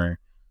this summer.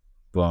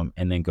 Boom.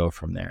 And then go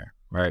from there,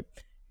 right?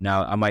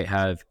 Now, I might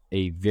have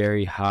a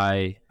very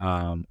high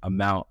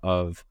amount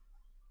of,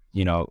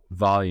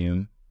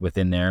 volume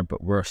within there,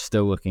 but we're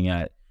still looking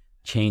at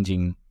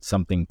changing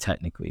something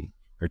technically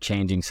or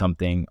changing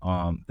something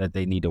that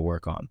they need to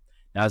work on.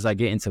 Now, as I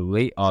get into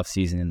late off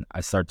season,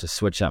 I start to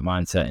switch that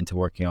mindset into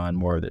working on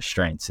more of their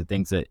strengths, the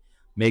things that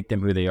make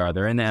them who they are.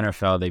 They're in the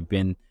NFL. They've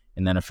been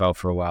in the NFL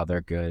for a while.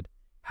 They're good.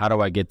 How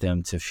do I get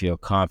them to feel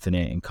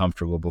confident and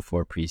comfortable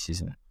before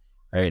preseason?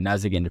 Right. And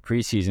as I get into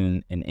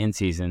preseason and in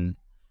season,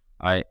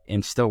 I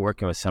am still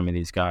working with some of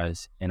these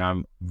guys, and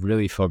I'm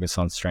really focused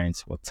on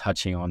strengths while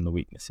touching on the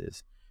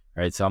weaknesses.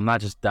 Right. So I'm not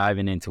just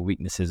diving into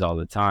weaknesses all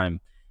the time.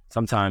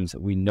 Sometimes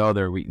we know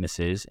their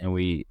weaknesses and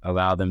we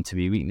allow them to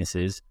be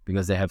weaknesses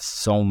because they have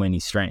so many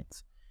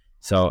strengths.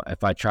 So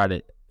if I try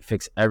to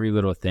fix every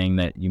little thing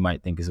that you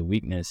might think is a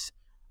weakness,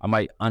 I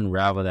might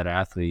unravel that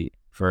athlete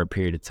for a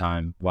period of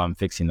time while I'm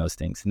fixing those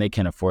things. And they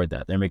can't afford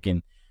that. They're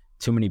making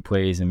too many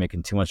plays and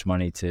making too much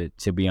money to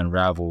be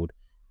unraveled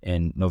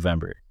in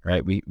November,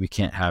 right? We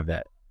can't have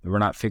that. We're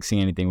not fixing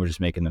anything. We're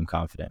just making them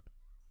confident.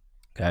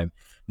 Okay.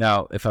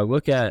 Now, if I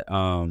look at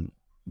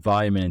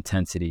volume and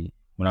intensity,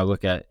 when I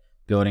look at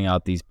building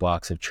out these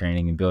blocks of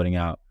training and building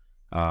out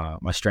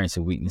my strengths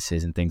and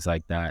weaknesses and things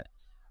like that,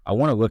 I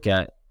want to look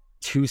at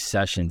two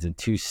sessions and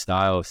two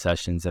style of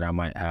sessions that I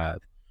might have.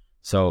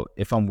 So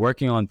if I'm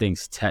working on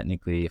things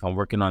technically, if I'm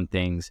working on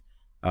things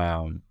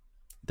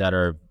that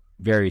are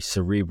very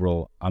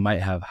cerebral, I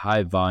might have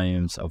high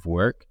volumes of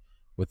work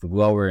with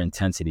lower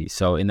intensity.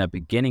 So in that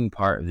beginning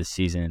part of the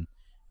season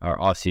or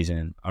off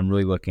season, I'm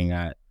really looking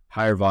at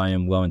higher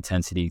volume, low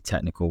intensity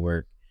technical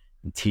work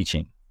and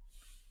teaching.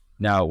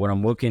 Now, what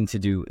I'm looking to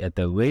do at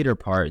the later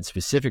part, in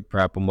specific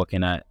prep, I'm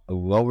looking at a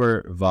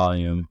lower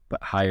volume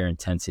but higher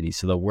intensity.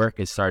 So the work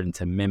is starting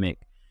to mimic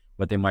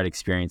what they might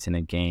experience in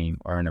a game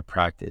or in a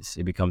practice.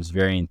 It becomes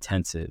very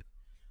intensive.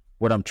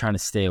 What I'm trying to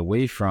stay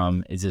away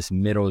from is this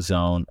middle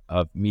zone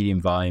of medium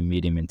volume,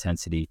 medium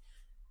intensity,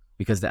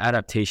 because the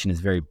adaptation is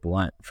very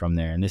blunt from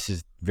there. And this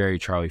is very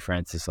Charlie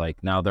Francis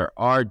like. Now, there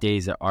are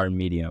days that are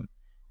medium.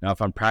 Now,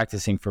 if I'm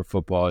practicing for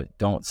football,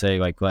 don't say,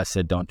 like Les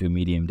said, don't do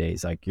medium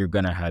days. Like, you're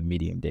going to have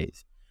medium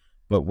days.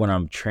 But when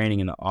I'm training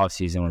in the off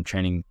season, when I'm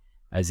training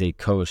as a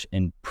coach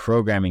and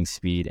programming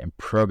speed and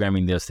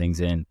programming those things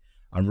in,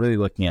 I'm really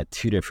looking at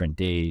 2 different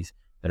days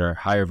that are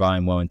higher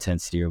volume, low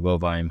intensity, or low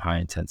volume, high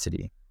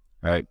intensity,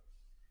 right?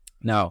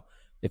 Now,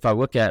 if I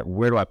look at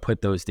where do I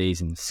put those days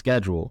in the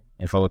schedule,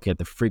 if I look at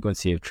the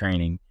frequency of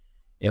training,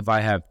 if I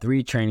have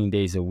 3 training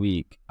days a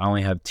week, I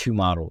only have 2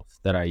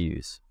 models that I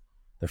use.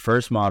 The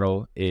first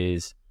model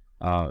is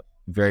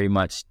very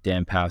much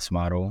Dan Paff's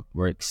model,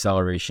 where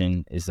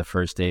acceleration is the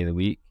first day of the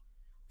week,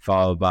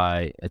 followed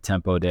by a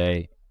tempo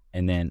day,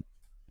 and then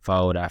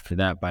followed after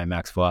that by a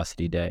max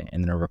velocity day,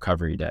 and then a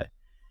recovery day.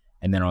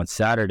 And then on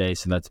Saturday,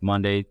 so that's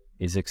Monday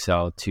is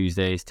Excel,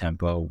 Tuesday is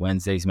tempo,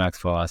 Wednesday is max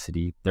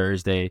velocity,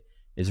 Thursday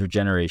is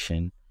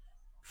regeneration,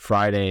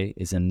 Friday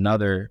is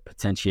another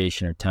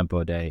potentiation or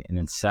tempo day, and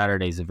then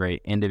Saturday is a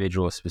very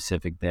individual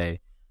specific day.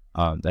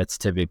 That's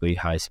typically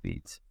high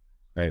speeds,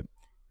 right?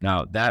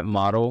 Now, that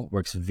model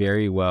works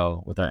very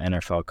well with our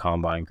NFL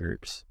combine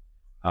groups.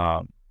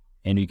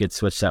 And you could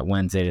switch that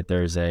Wednesday to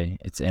Thursday.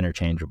 It's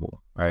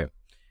interchangeable, right?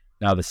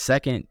 Now, the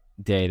second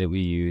day that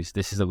we use,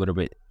 this is a little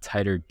bit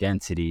tighter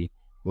density,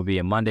 will be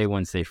a Monday,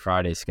 Wednesday,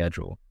 Friday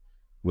schedule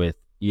with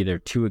either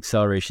 2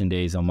 acceleration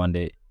days on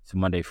Monday, so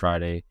Monday,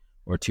 Friday,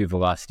 or 2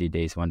 velocity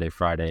days, Monday,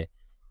 Friday.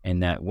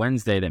 And that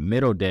Wednesday, that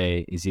middle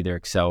day, is either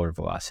accel or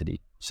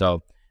velocity.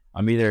 So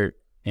I'm either,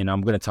 and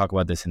I'm going to talk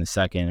about this in a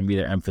second, I'm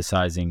either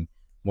emphasizing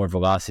more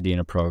velocity in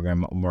a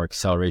program or more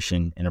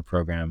acceleration in a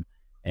program.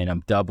 And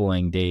I'm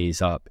doubling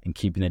days up and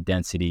keeping the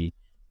density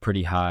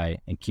pretty high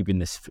and keeping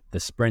the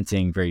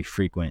sprinting very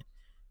frequent.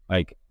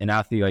 Like an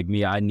athlete like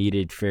me, I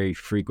needed very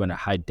frequent,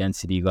 high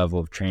density level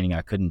of training.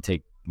 I couldn't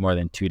take more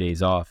than 2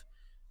 days off.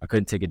 I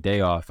couldn't take a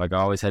day off. Like, I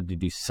always had to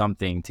do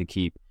something to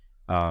keep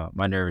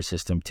my nervous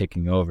system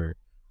ticking over.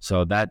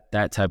 So that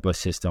type of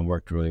system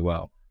worked really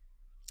well.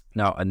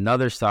 Now,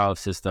 another style of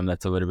system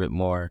that's a little bit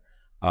more,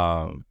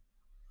 I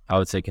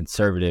would say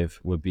conservative,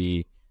 would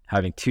be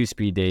having 2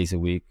 speed days a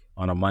week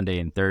on a Monday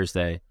and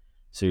Thursday.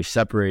 So you're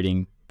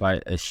separating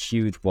by a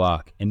huge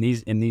block. And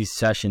these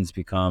sessions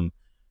become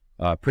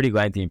pretty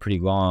lengthy and pretty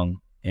long.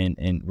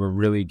 And we're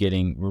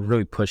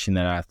really pushing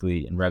that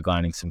athlete and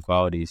redlining some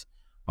qualities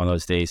on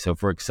those days. So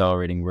if we're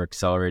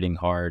accelerating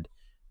hard.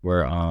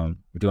 We're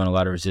doing a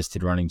lot of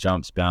resisted running,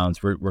 jumps,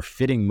 bounds. We're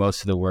fitting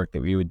most of the work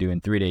that we would do in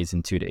 3 days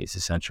in 2 days,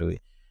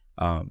 essentially,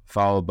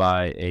 followed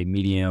by a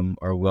medium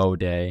or low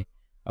day,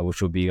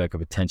 which will be like a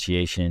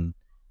potentiation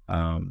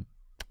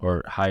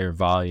or higher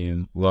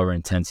volume, lower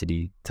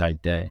intensity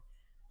type day.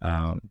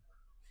 And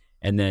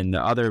then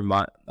the other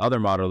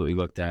model that we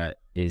looked at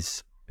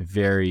is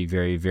very,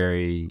 very,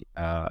 very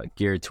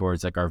geared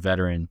towards like our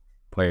veteran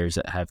players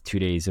that have 2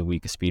 days a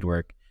week of speed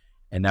work.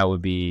 And that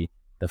would be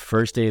the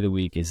first day of the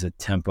week is a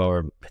tempo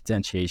or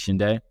potentiation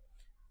day,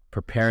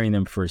 preparing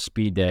them for a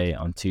speed day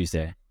on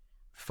Tuesday,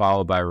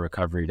 followed by a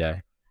recovery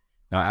day.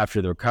 Now,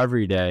 after the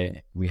recovery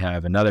day, we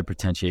have another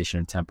potentiation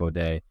or tempo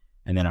day,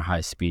 and then a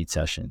high speed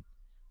session.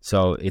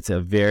 So it's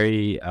a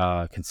very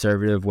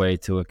conservative way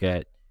to look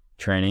at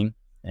training,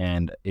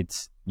 and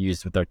it's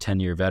used with our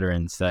 10-year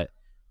veterans that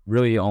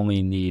really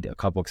only need a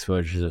couple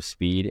exposures of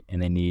speed,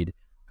 and they need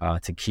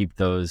to keep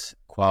those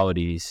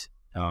qualities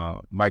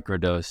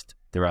microdosed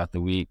throughout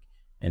the week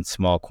in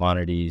small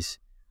quantities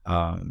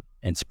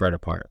and spread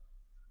apart.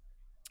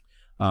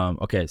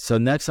 Okay, so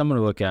next I'm going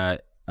to look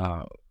at,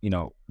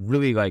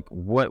 really like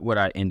what would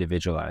I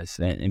individualize?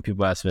 And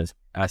people ask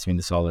me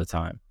this all the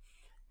time.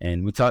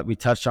 And we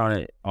touched on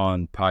it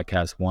on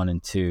podcast 1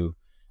 and 2.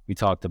 We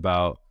talked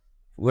about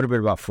a little bit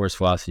about force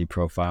velocity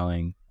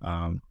profiling,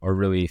 or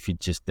really if you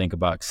just think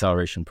about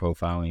acceleration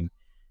profiling.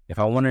 If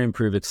I want to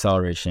improve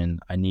acceleration,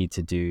 I need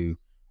to do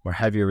more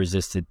heavier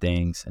resisted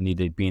things. I need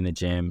to be in the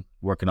gym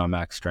working on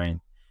max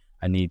strength.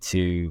 I need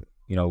to,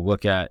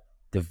 look at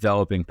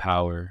developing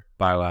power,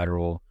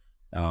 bilateral,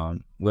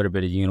 little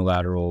bit of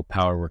unilateral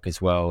power work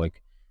as well,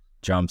 like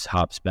jumps,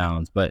 hops,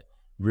 bounds. But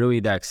really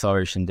that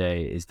acceleration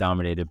day is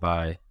dominated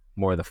by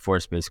more of the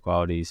force-based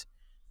qualities,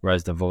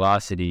 whereas the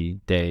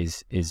velocity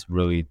days is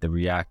really the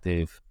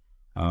reactive,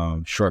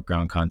 short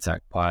ground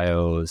contact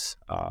plyos,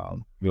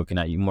 looking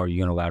at more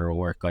unilateral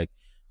work.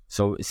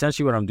 So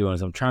essentially what I'm doing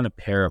is I'm trying to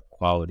pair up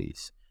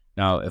qualities.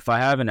 Now, if I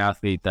have an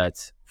athlete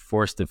that's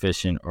force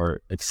deficient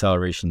or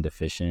acceleration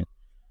deficient,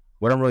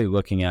 what I'm really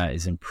looking at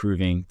is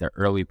improving the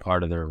early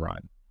part of their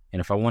run. And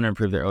if I want to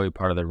improve the early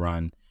part of the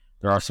run,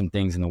 there are some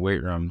things in the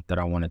weight room that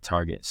I want to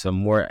target. So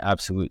more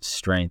absolute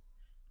strength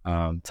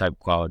type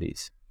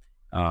qualities.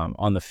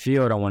 On the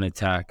field, I want to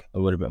attack a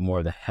little bit more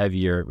of the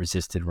heavier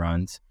resisted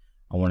runs.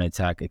 I want to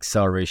attack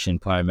acceleration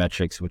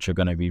plyometrics, which are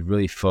going to be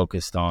really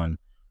focused on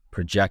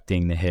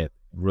projecting the hip,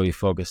 really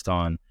focused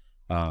on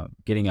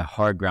getting a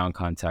hard ground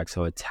contact,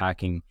 so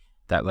attacking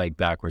that leg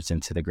backwards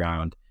into the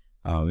ground.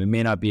 It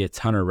may not be a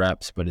ton of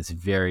reps, but it's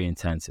very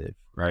intensive,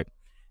 right?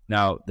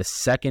 Now, the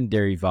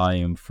secondary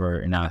volume for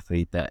an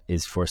athlete that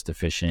is force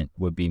deficient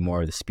would be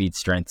more of the speed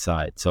strength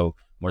side. So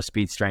more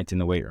speed strength in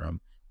the weight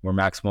room, more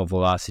maximal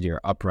velocity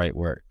or upright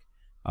work,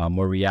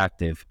 more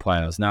reactive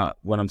plyos. Now,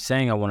 when I'm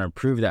saying I want to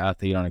improve the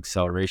athlete on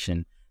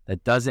acceleration,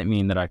 that doesn't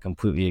mean that I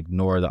completely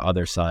ignore the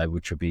other side,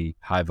 which would be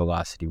high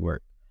velocity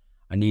work.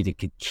 I need to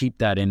keep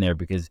that in there,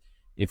 because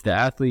if the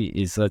athlete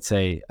is, let's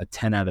say, a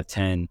 10 out of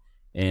 10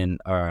 in,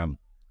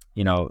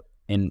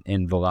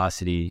 in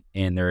velocity,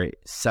 and they're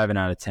 7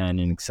 out of 10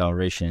 in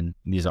acceleration,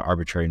 these are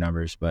arbitrary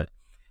numbers, but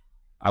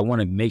I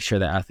want to make sure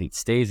the athlete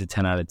stays a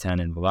 10 out of 10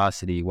 in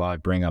velocity while I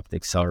bring up the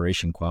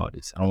acceleration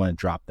qualities. I don't want to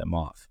drop them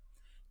off.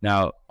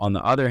 Now, on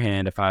the other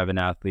hand, if I have an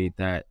athlete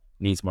that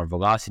needs more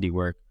velocity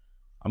work,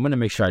 I'm going to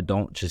make sure I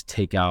don't just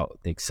take out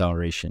the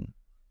acceleration,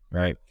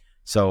 right?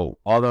 So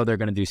although they're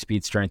going to do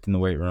speed strength in the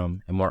weight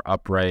room and more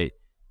upright,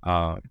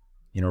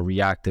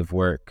 reactive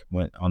work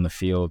on the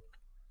field,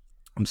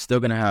 I'm still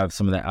going to have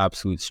some of the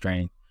absolute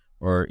strength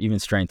or even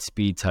strength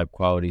speed type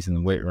qualities in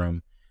the weight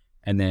room.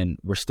 And then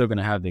we're still going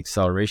to have the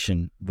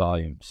acceleration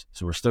volumes.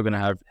 So we're still going to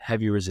have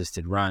heavy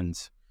resisted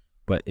runs,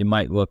 but it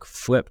might look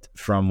flipped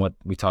from what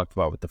we talked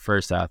about with the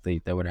first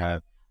athlete that would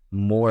have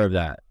more of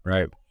that,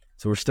 right?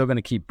 So we're still going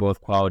to keep both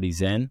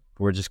qualities in,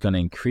 but we're just going to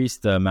increase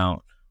the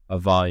amount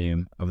of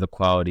volume of the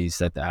qualities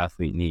that the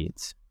athlete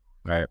needs,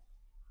 right?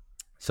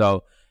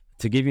 So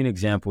to give you an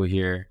example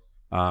here,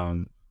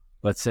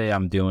 let's say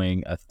I'm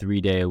doing a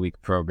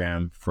 3-day-a-week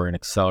program for an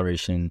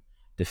acceleration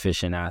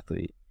deficient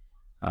athlete.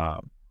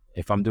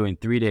 If I'm doing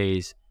 3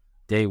 days,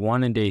 day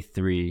 1 and day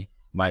 3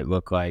 might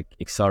look like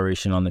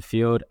acceleration on the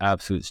field,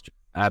 absolute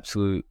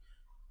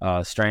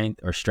strength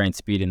or strength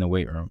speed in the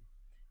weight room.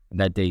 And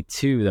that day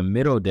 2, the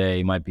middle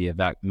day, might be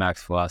a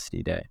max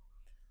velocity day.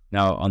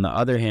 Now, on the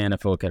other hand,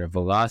 if I look at a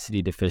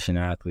velocity deficient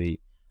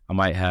athlete, I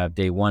might have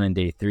day 1 and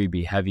day 3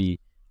 be heavy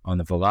on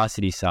the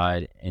velocity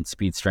side and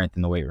speed strength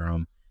in the weight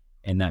room.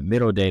 And that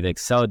middle day, the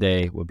excel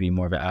day, would be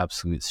more of an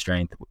absolute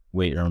strength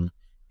weight room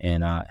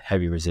and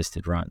heavy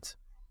resisted runs,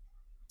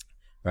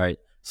 right?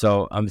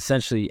 So I'm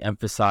essentially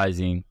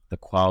emphasizing the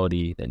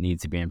quality that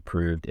needs to be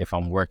improved if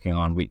I'm working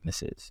on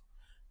weaknesses.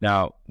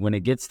 Now, when it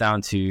gets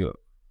down to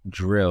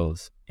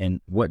drills and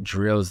what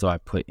drills do I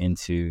put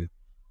into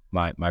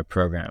my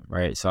program,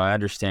 right? So I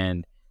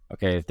understand,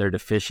 okay, if they're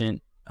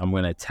deficient, I'm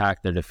going to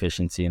attack their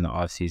deficiency in the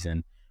off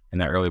season, in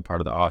the early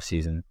part of the off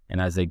season. And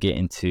as they get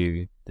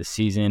into the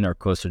season or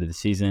closer to the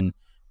season,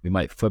 we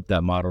might flip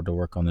that model to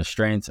work on the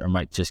strengths, or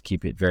might just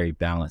keep it very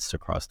balanced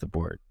across the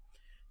board.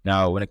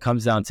 Now, when it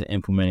comes down to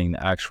implementing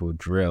the actual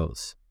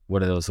drills, what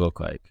do those look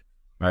like,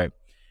 right?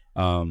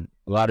 A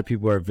lot of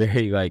people are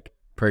very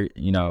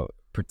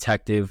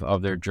protective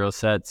of their drill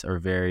sets, or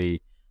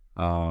very,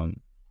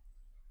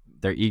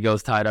 their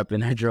ego's tied up in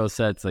their drill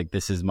sets. Like,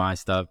 this is my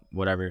stuff,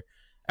 whatever.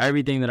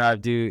 Everything that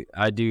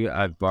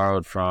I've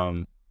borrowed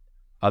from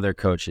other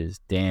coaches,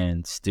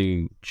 Dan,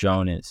 Stu,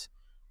 Jonas,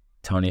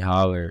 Tony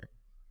Holler,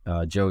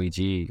 Joey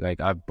G. Like,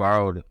 I've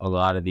borrowed a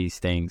lot of these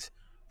things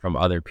from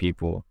other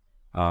people.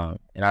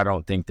 And I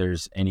don't think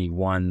there's any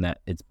one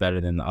that it's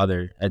better than the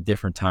other. At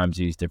different times,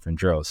 you use different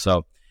drills.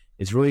 So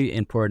it's really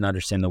important to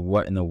understand the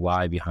what and the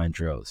why behind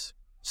drills.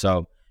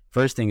 So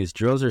first thing is,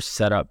 drills are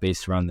set up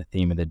based around the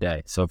theme of the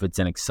day. So if it's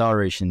an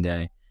acceleration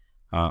day,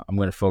 I'm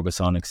going to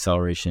focus on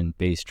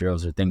acceleration-based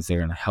drills, or things that are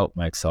going to help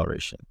my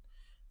acceleration.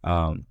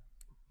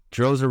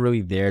 Drills are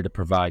really there to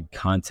provide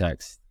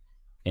context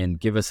and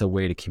give us a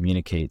way to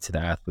communicate to the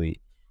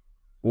athlete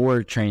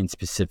or train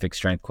specific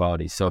strength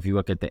qualities. So if you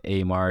look at the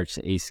A march,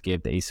 the A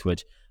skip, the A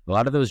switch, a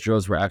lot of those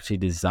drills were actually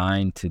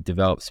designed to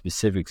develop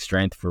specific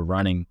strength for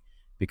running,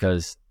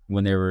 because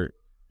when they were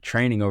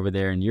training over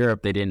there in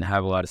Europe, they didn't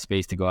have a lot of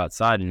space to go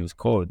outside and it was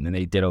cold, and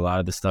they did a lot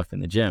of the stuff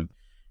in the gym.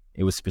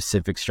 It was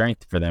specific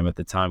strength for them at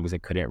the time because they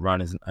couldn't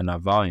run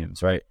enough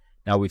volumes, right?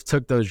 Now we've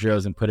took those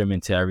drills and put them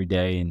into every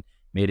day and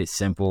made it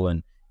simple,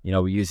 and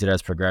we use it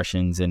as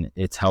progressions, and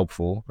it's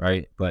helpful,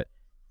 right? But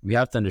we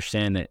have to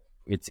understand that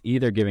it's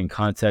either giving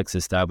context,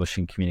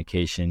 establishing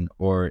communication,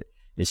 or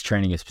it's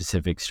training a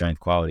specific strength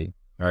quality,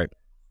 right?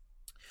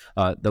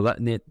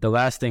 The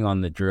last thing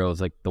on the drills,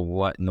 like the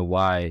what and the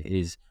why,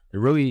 is they're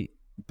really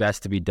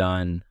best to be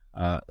done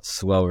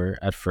slower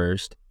at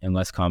first and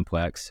less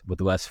complex,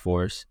 with less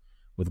force,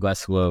 with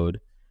less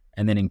load,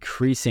 and then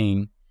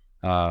increasing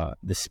the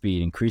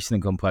speed, increasing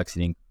the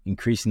complexity,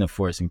 increasing the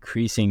force,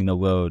 increasing the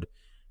load,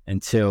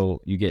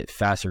 until you get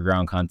faster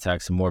ground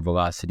contacts and more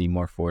velocity,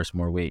 more force,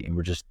 more weight, and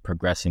we're just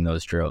progressing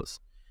those drills.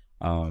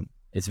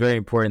 It's very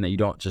important that you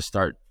don't just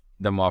start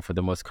them off with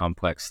the most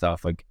complex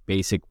stuff, like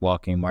basic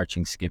walking,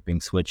 marching, skipping,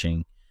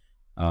 switching,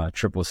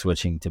 triple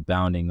switching to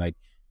bounding. Like,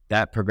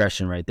 that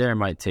progression right there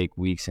might take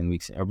weeks and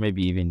weeks, or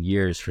maybe even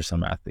years for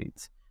some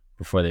athletes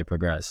before they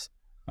progress.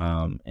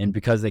 And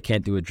because they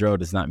can't do a drill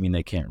does not mean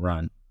they can't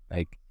run.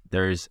 Like,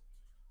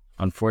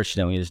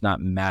 unfortunately, there's not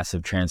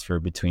massive transfer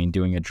between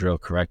doing a drill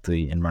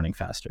correctly and running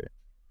faster.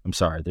 I'm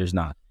sorry, there's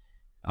not.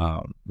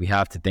 We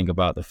have to think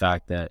about the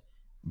fact that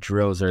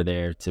drills are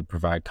there to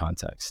provide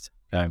context,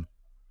 okay?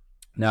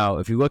 Now,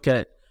 if you look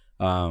at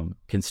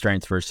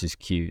constraints versus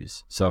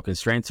cues. So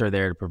constraints are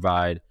there to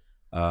provide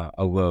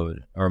a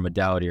load or a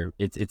modality, or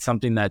it's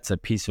something that's a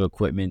piece of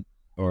equipment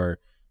or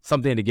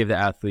something to give the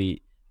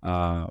athlete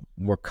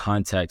more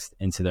context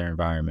into their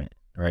environment,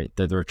 right,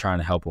 that they're trying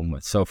to help them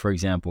with. So for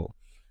example,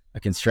 a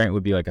constraint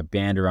would be like a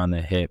band around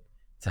the hip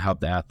to help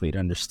the athlete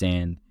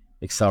understand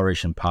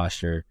acceleration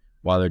posture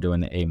while they're doing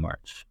the A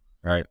march,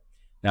 right?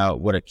 Now,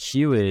 what a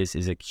cue is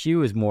a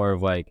cue is more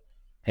of like,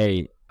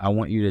 hey, I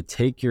want you to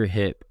take your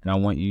hip and I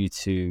want you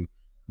to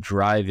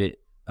drive it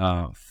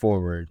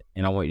forward,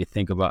 and I want you to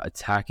think about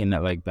attacking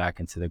that leg back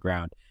into the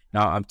ground.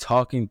 Now, I'm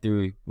talking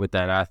through with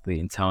that athlete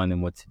and telling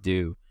them what to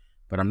do,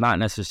 but I'm not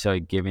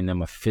necessarily giving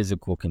them a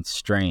physical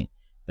constraint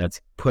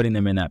that's putting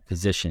them in that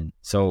position.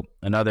 So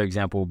another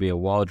example will be a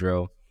wall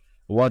drill.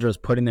 A wall drill is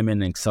putting them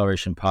in an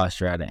acceleration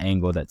posture at an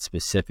angle that's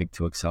specific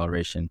to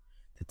acceleration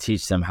to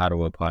teach them how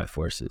to apply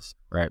forces,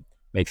 right?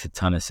 Makes a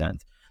ton of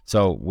sense.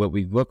 So what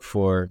we look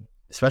for,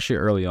 especially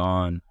early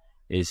on,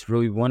 is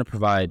really we want to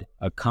provide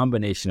a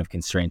combination of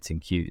constraints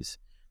and cues.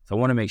 So I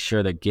want to make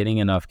sure that getting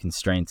enough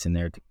constraints in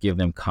there to give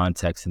them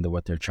context into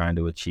what they're trying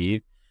to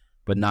achieve,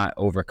 but not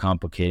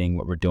overcomplicating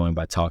what we're doing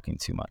by talking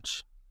too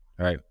much,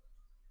 right?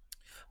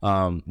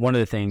 One of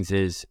the things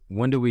is,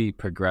 when do we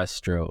progress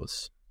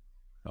drills?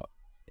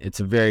 It's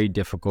a very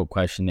difficult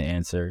question to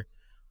answer,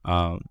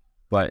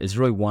 but it's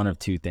really one of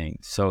two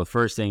things. So the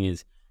first thing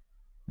is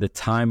the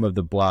time of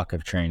the block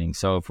of training.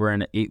 So if we're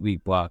in an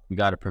 8-week block, we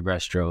got to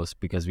progress drills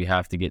because we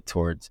have to get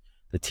towards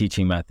the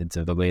teaching methods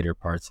of the later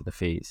parts of the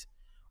phase.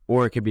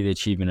 Or it could be the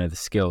achievement of the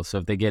skill. So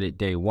if they get it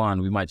day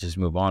one, we might just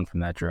move on from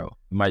that drill.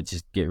 We might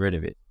just get rid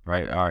of it,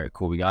 right? All right,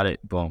 cool, we got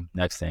it. Boom,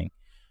 next thing,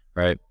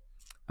 right?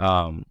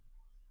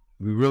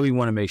 We really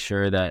want to make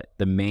sure that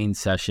the main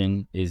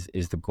session is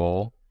the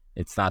goal.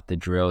 It's not the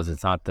drills.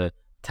 It's not the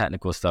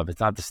technical stuff. It's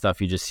not the stuff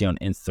you just see on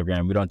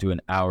Instagram. We don't do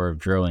an hour of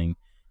drilling.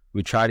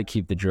 We try to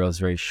keep the drills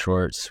very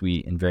short,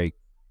 sweet, and very,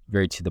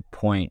 very to the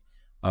point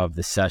of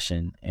the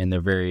session. And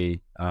they're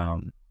very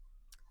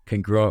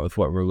congruent with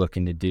what we're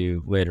looking to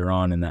do later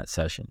on in that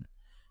session.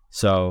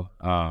 So,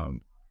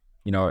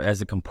 as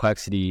the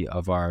complexity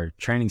of our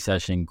training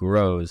session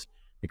grows,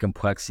 the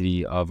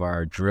complexity of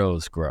our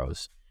drills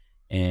grows.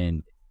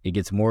 And it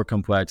gets more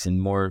complex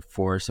and more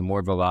force and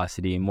more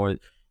velocity and more,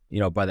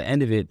 by the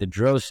end of it, the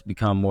drills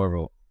become more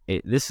of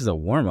this is a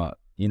warm up.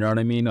 You know what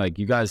I mean? Like,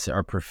 you guys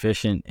are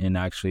proficient in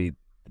actually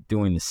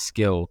doing the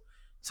skill.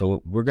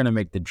 So we're going to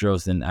make the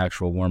drills an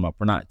actual warm up.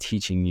 We're not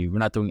teaching you. We're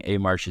not doing A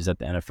marches at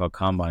the NFL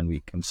Combine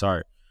week. I'm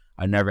sorry.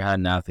 I never had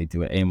an athlete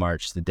do an A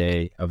march the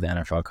day of the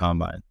NFL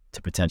Combine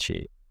to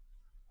potentiate.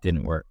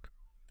 Didn't work.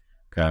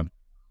 Okay.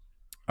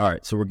 All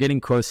right. So we're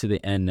getting close to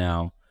the end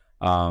now.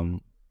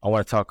 I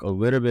want to talk a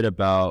little bit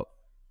about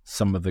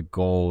some of the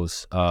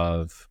goals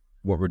of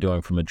what we're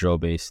doing from a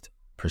drill-based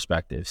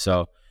perspective.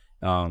 So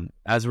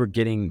as we're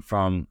getting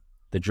from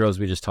the drills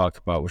we just talked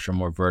about, which are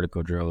more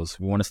vertical drills,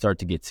 we want to start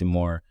to get to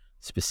more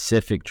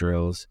specific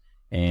drills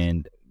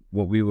and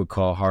what we would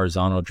call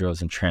horizontal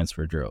drills and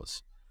transfer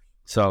drills.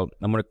 So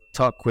I'm going to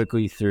talk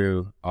quickly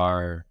through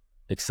our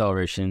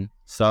acceleration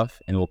stuff,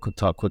 and we'll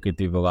talk quickly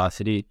through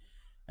velocity,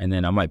 and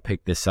then I might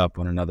pick this up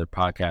on another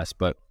podcast.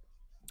 But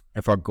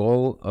if our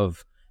goal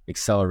of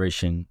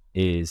acceleration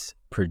is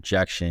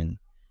projection,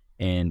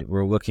 and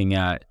we're looking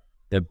at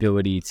the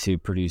ability to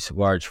produce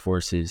large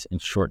forces in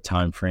short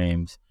time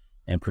frames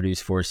and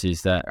produce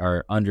forces that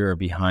are under or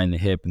behind the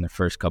hip in the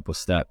first couple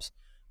steps,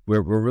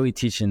 we're really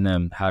teaching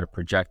them how to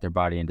project their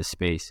body into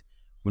space.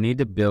 We need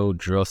to build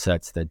drill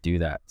sets that do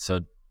that.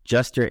 So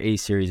just your A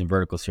series and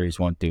vertical series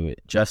won't do it.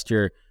 Just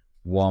your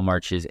wall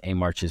marches, A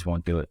marches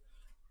won't do it.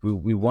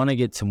 We want to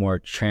get to more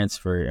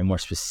transfer and more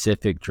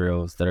specific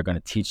drills that are going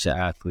to teach the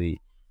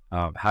athlete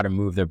how to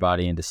move their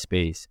body into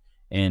space.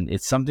 And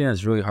it's something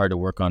that's really hard to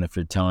work on if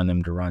you're telling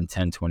them to run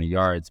 10, 20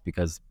 yards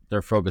because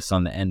they're focused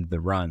on the end of the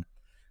run.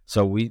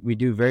 So we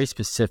do very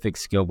specific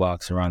skill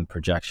blocks around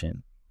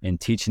projection and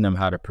teaching them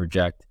how to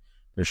project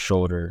their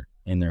shoulder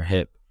and their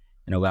hip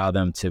and allow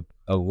them to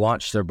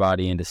launch their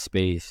body into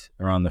space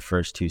around the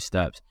first two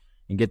steps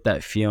and get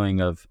that feeling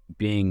of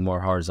being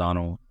more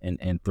horizontal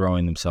and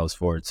throwing themselves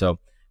forward. So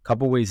a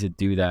couple ways to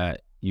do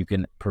that. You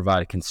can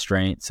provide a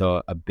constraint,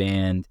 so a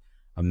band,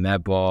 a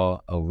med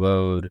ball, a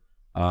load.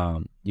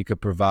 You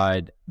could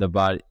provide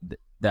the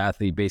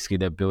athlete basically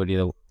the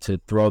ability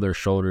to throw their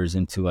shoulders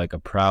into like a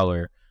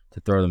prowler to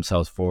throw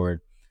themselves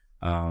forward.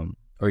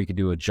 Or you could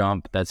do a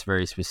jump that's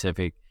very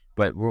specific.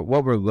 But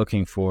what we're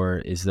looking for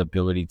is the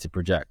ability to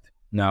project.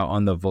 Now,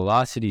 on the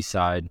velocity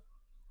side,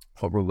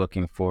 what we're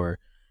looking for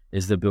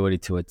is the ability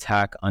to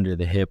attack under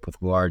the hip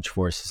with large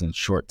forces in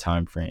short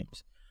time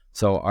frames.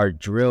 So our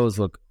drills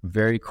look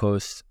very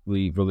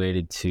closely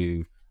related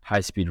to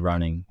high-speed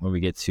running when we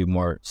get to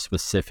more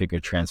specific or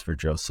transfer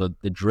drills. So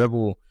the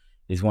dribble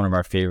is one of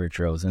our favorite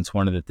drills, and it's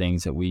one of the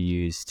things that we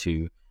use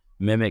to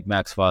mimic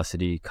max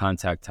velocity,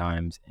 contact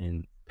times,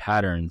 and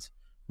patterns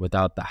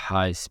without the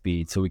high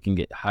speed, so we can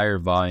get higher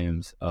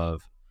volumes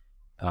of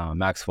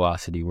max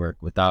velocity work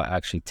without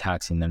actually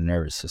taxing the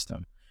nervous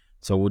system.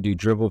 So we'll do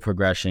dribble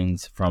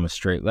progressions from a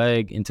straight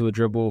leg into a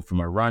dribble,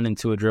 from a run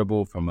into a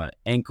dribble, from an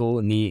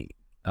ankle, knee,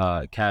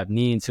 calf,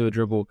 knee into a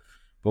dribble.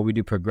 But we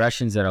do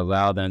progressions that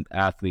allow the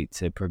athlete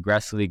to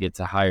progressively get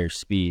to higher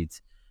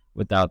speeds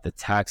without the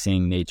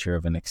taxing nature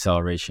of an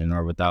acceleration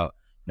or without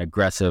an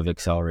aggressive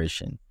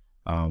acceleration,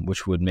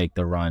 which would make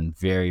the run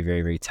very,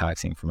 very, very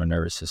taxing from a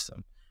nervous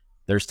system.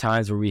 There's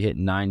times where we hit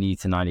 90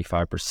 to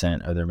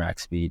 95% of their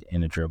max speed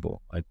in a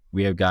dribble. Like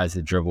we have guys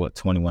that dribble at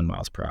 21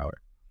 miles per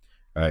hour,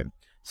 right?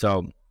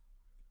 So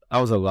that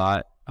was a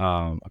lot.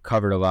 I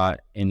covered a lot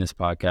in this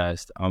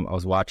podcast. I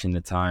was watching the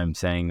time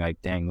saying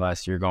like, dang,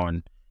 Les, you're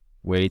going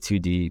way too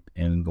deep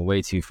and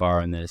way too far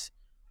on this.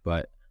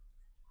 But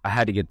I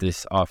had to get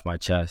this off my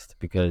chest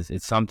because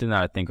it's something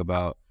that I think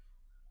about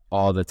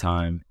all the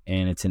time.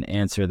 And it's an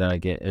answer that I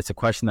get. It's a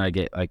question that I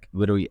get like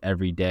literally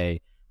every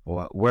day.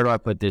 Well, where do I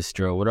put this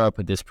drill? Where do I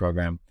put this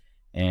program?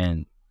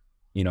 And,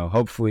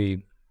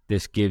 hopefully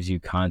this gives you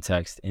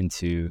context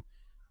into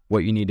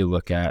what you need to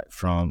look at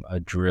from a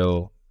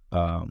drill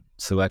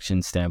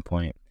selection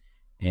standpoint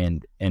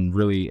and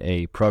really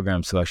a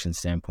program selection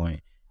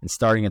standpoint. And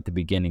starting at the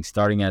beginning,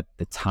 starting at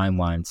the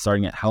timeline,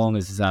 starting at how long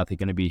is this athlete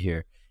going to be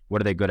here? What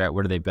are they good at?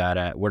 What are they bad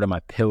at? What are my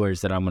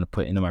pillars that I'm going to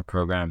put into my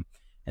program?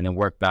 And then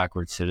work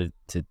backwards to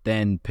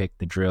then pick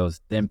the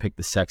drills, then pick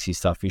the sexy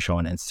stuff you show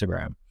on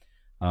Instagram.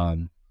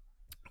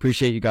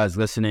 Appreciate you guys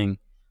listening.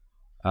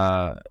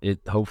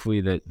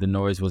 Hopefully the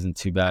noise wasn't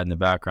too bad in the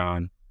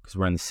background because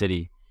we're in the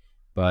city,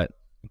 but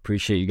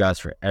appreciate you guys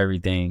for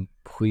everything.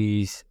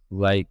 Please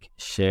like,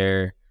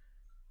 share,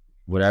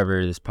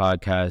 whatever this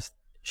podcast,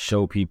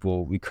 show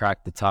people. We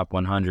cracked the top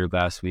 100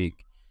 last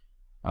week.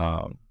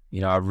 I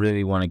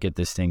really want to get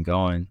this thing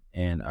going,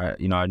 and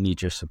I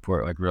need your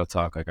support, like real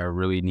talk. Like I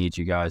really need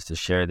you guys to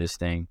share this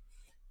thing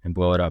and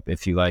blow it up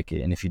if you like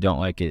it. And if you don't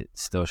like it,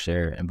 still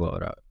share it and blow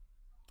it up.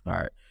 All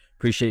right.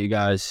 Appreciate you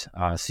guys.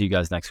 See you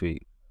guys next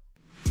week.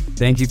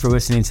 Thank you for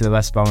listening to the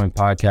Les Spellman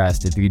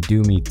podcast. If you could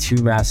do me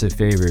two massive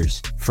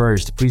favors.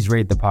 First, please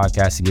rate the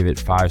podcast and give it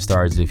 5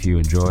 stars if you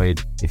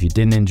enjoyed. If you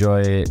didn't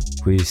enjoy it,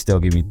 please still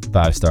give me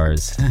 5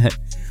 stars.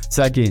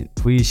 Second,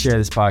 please share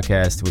this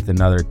podcast with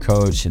another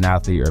coach, an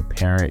athlete, or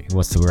parent who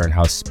wants to learn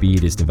how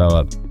speed is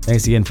developed.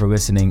 Thanks again for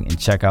listening, and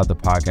check out the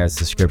podcast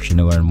description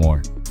to learn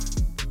more.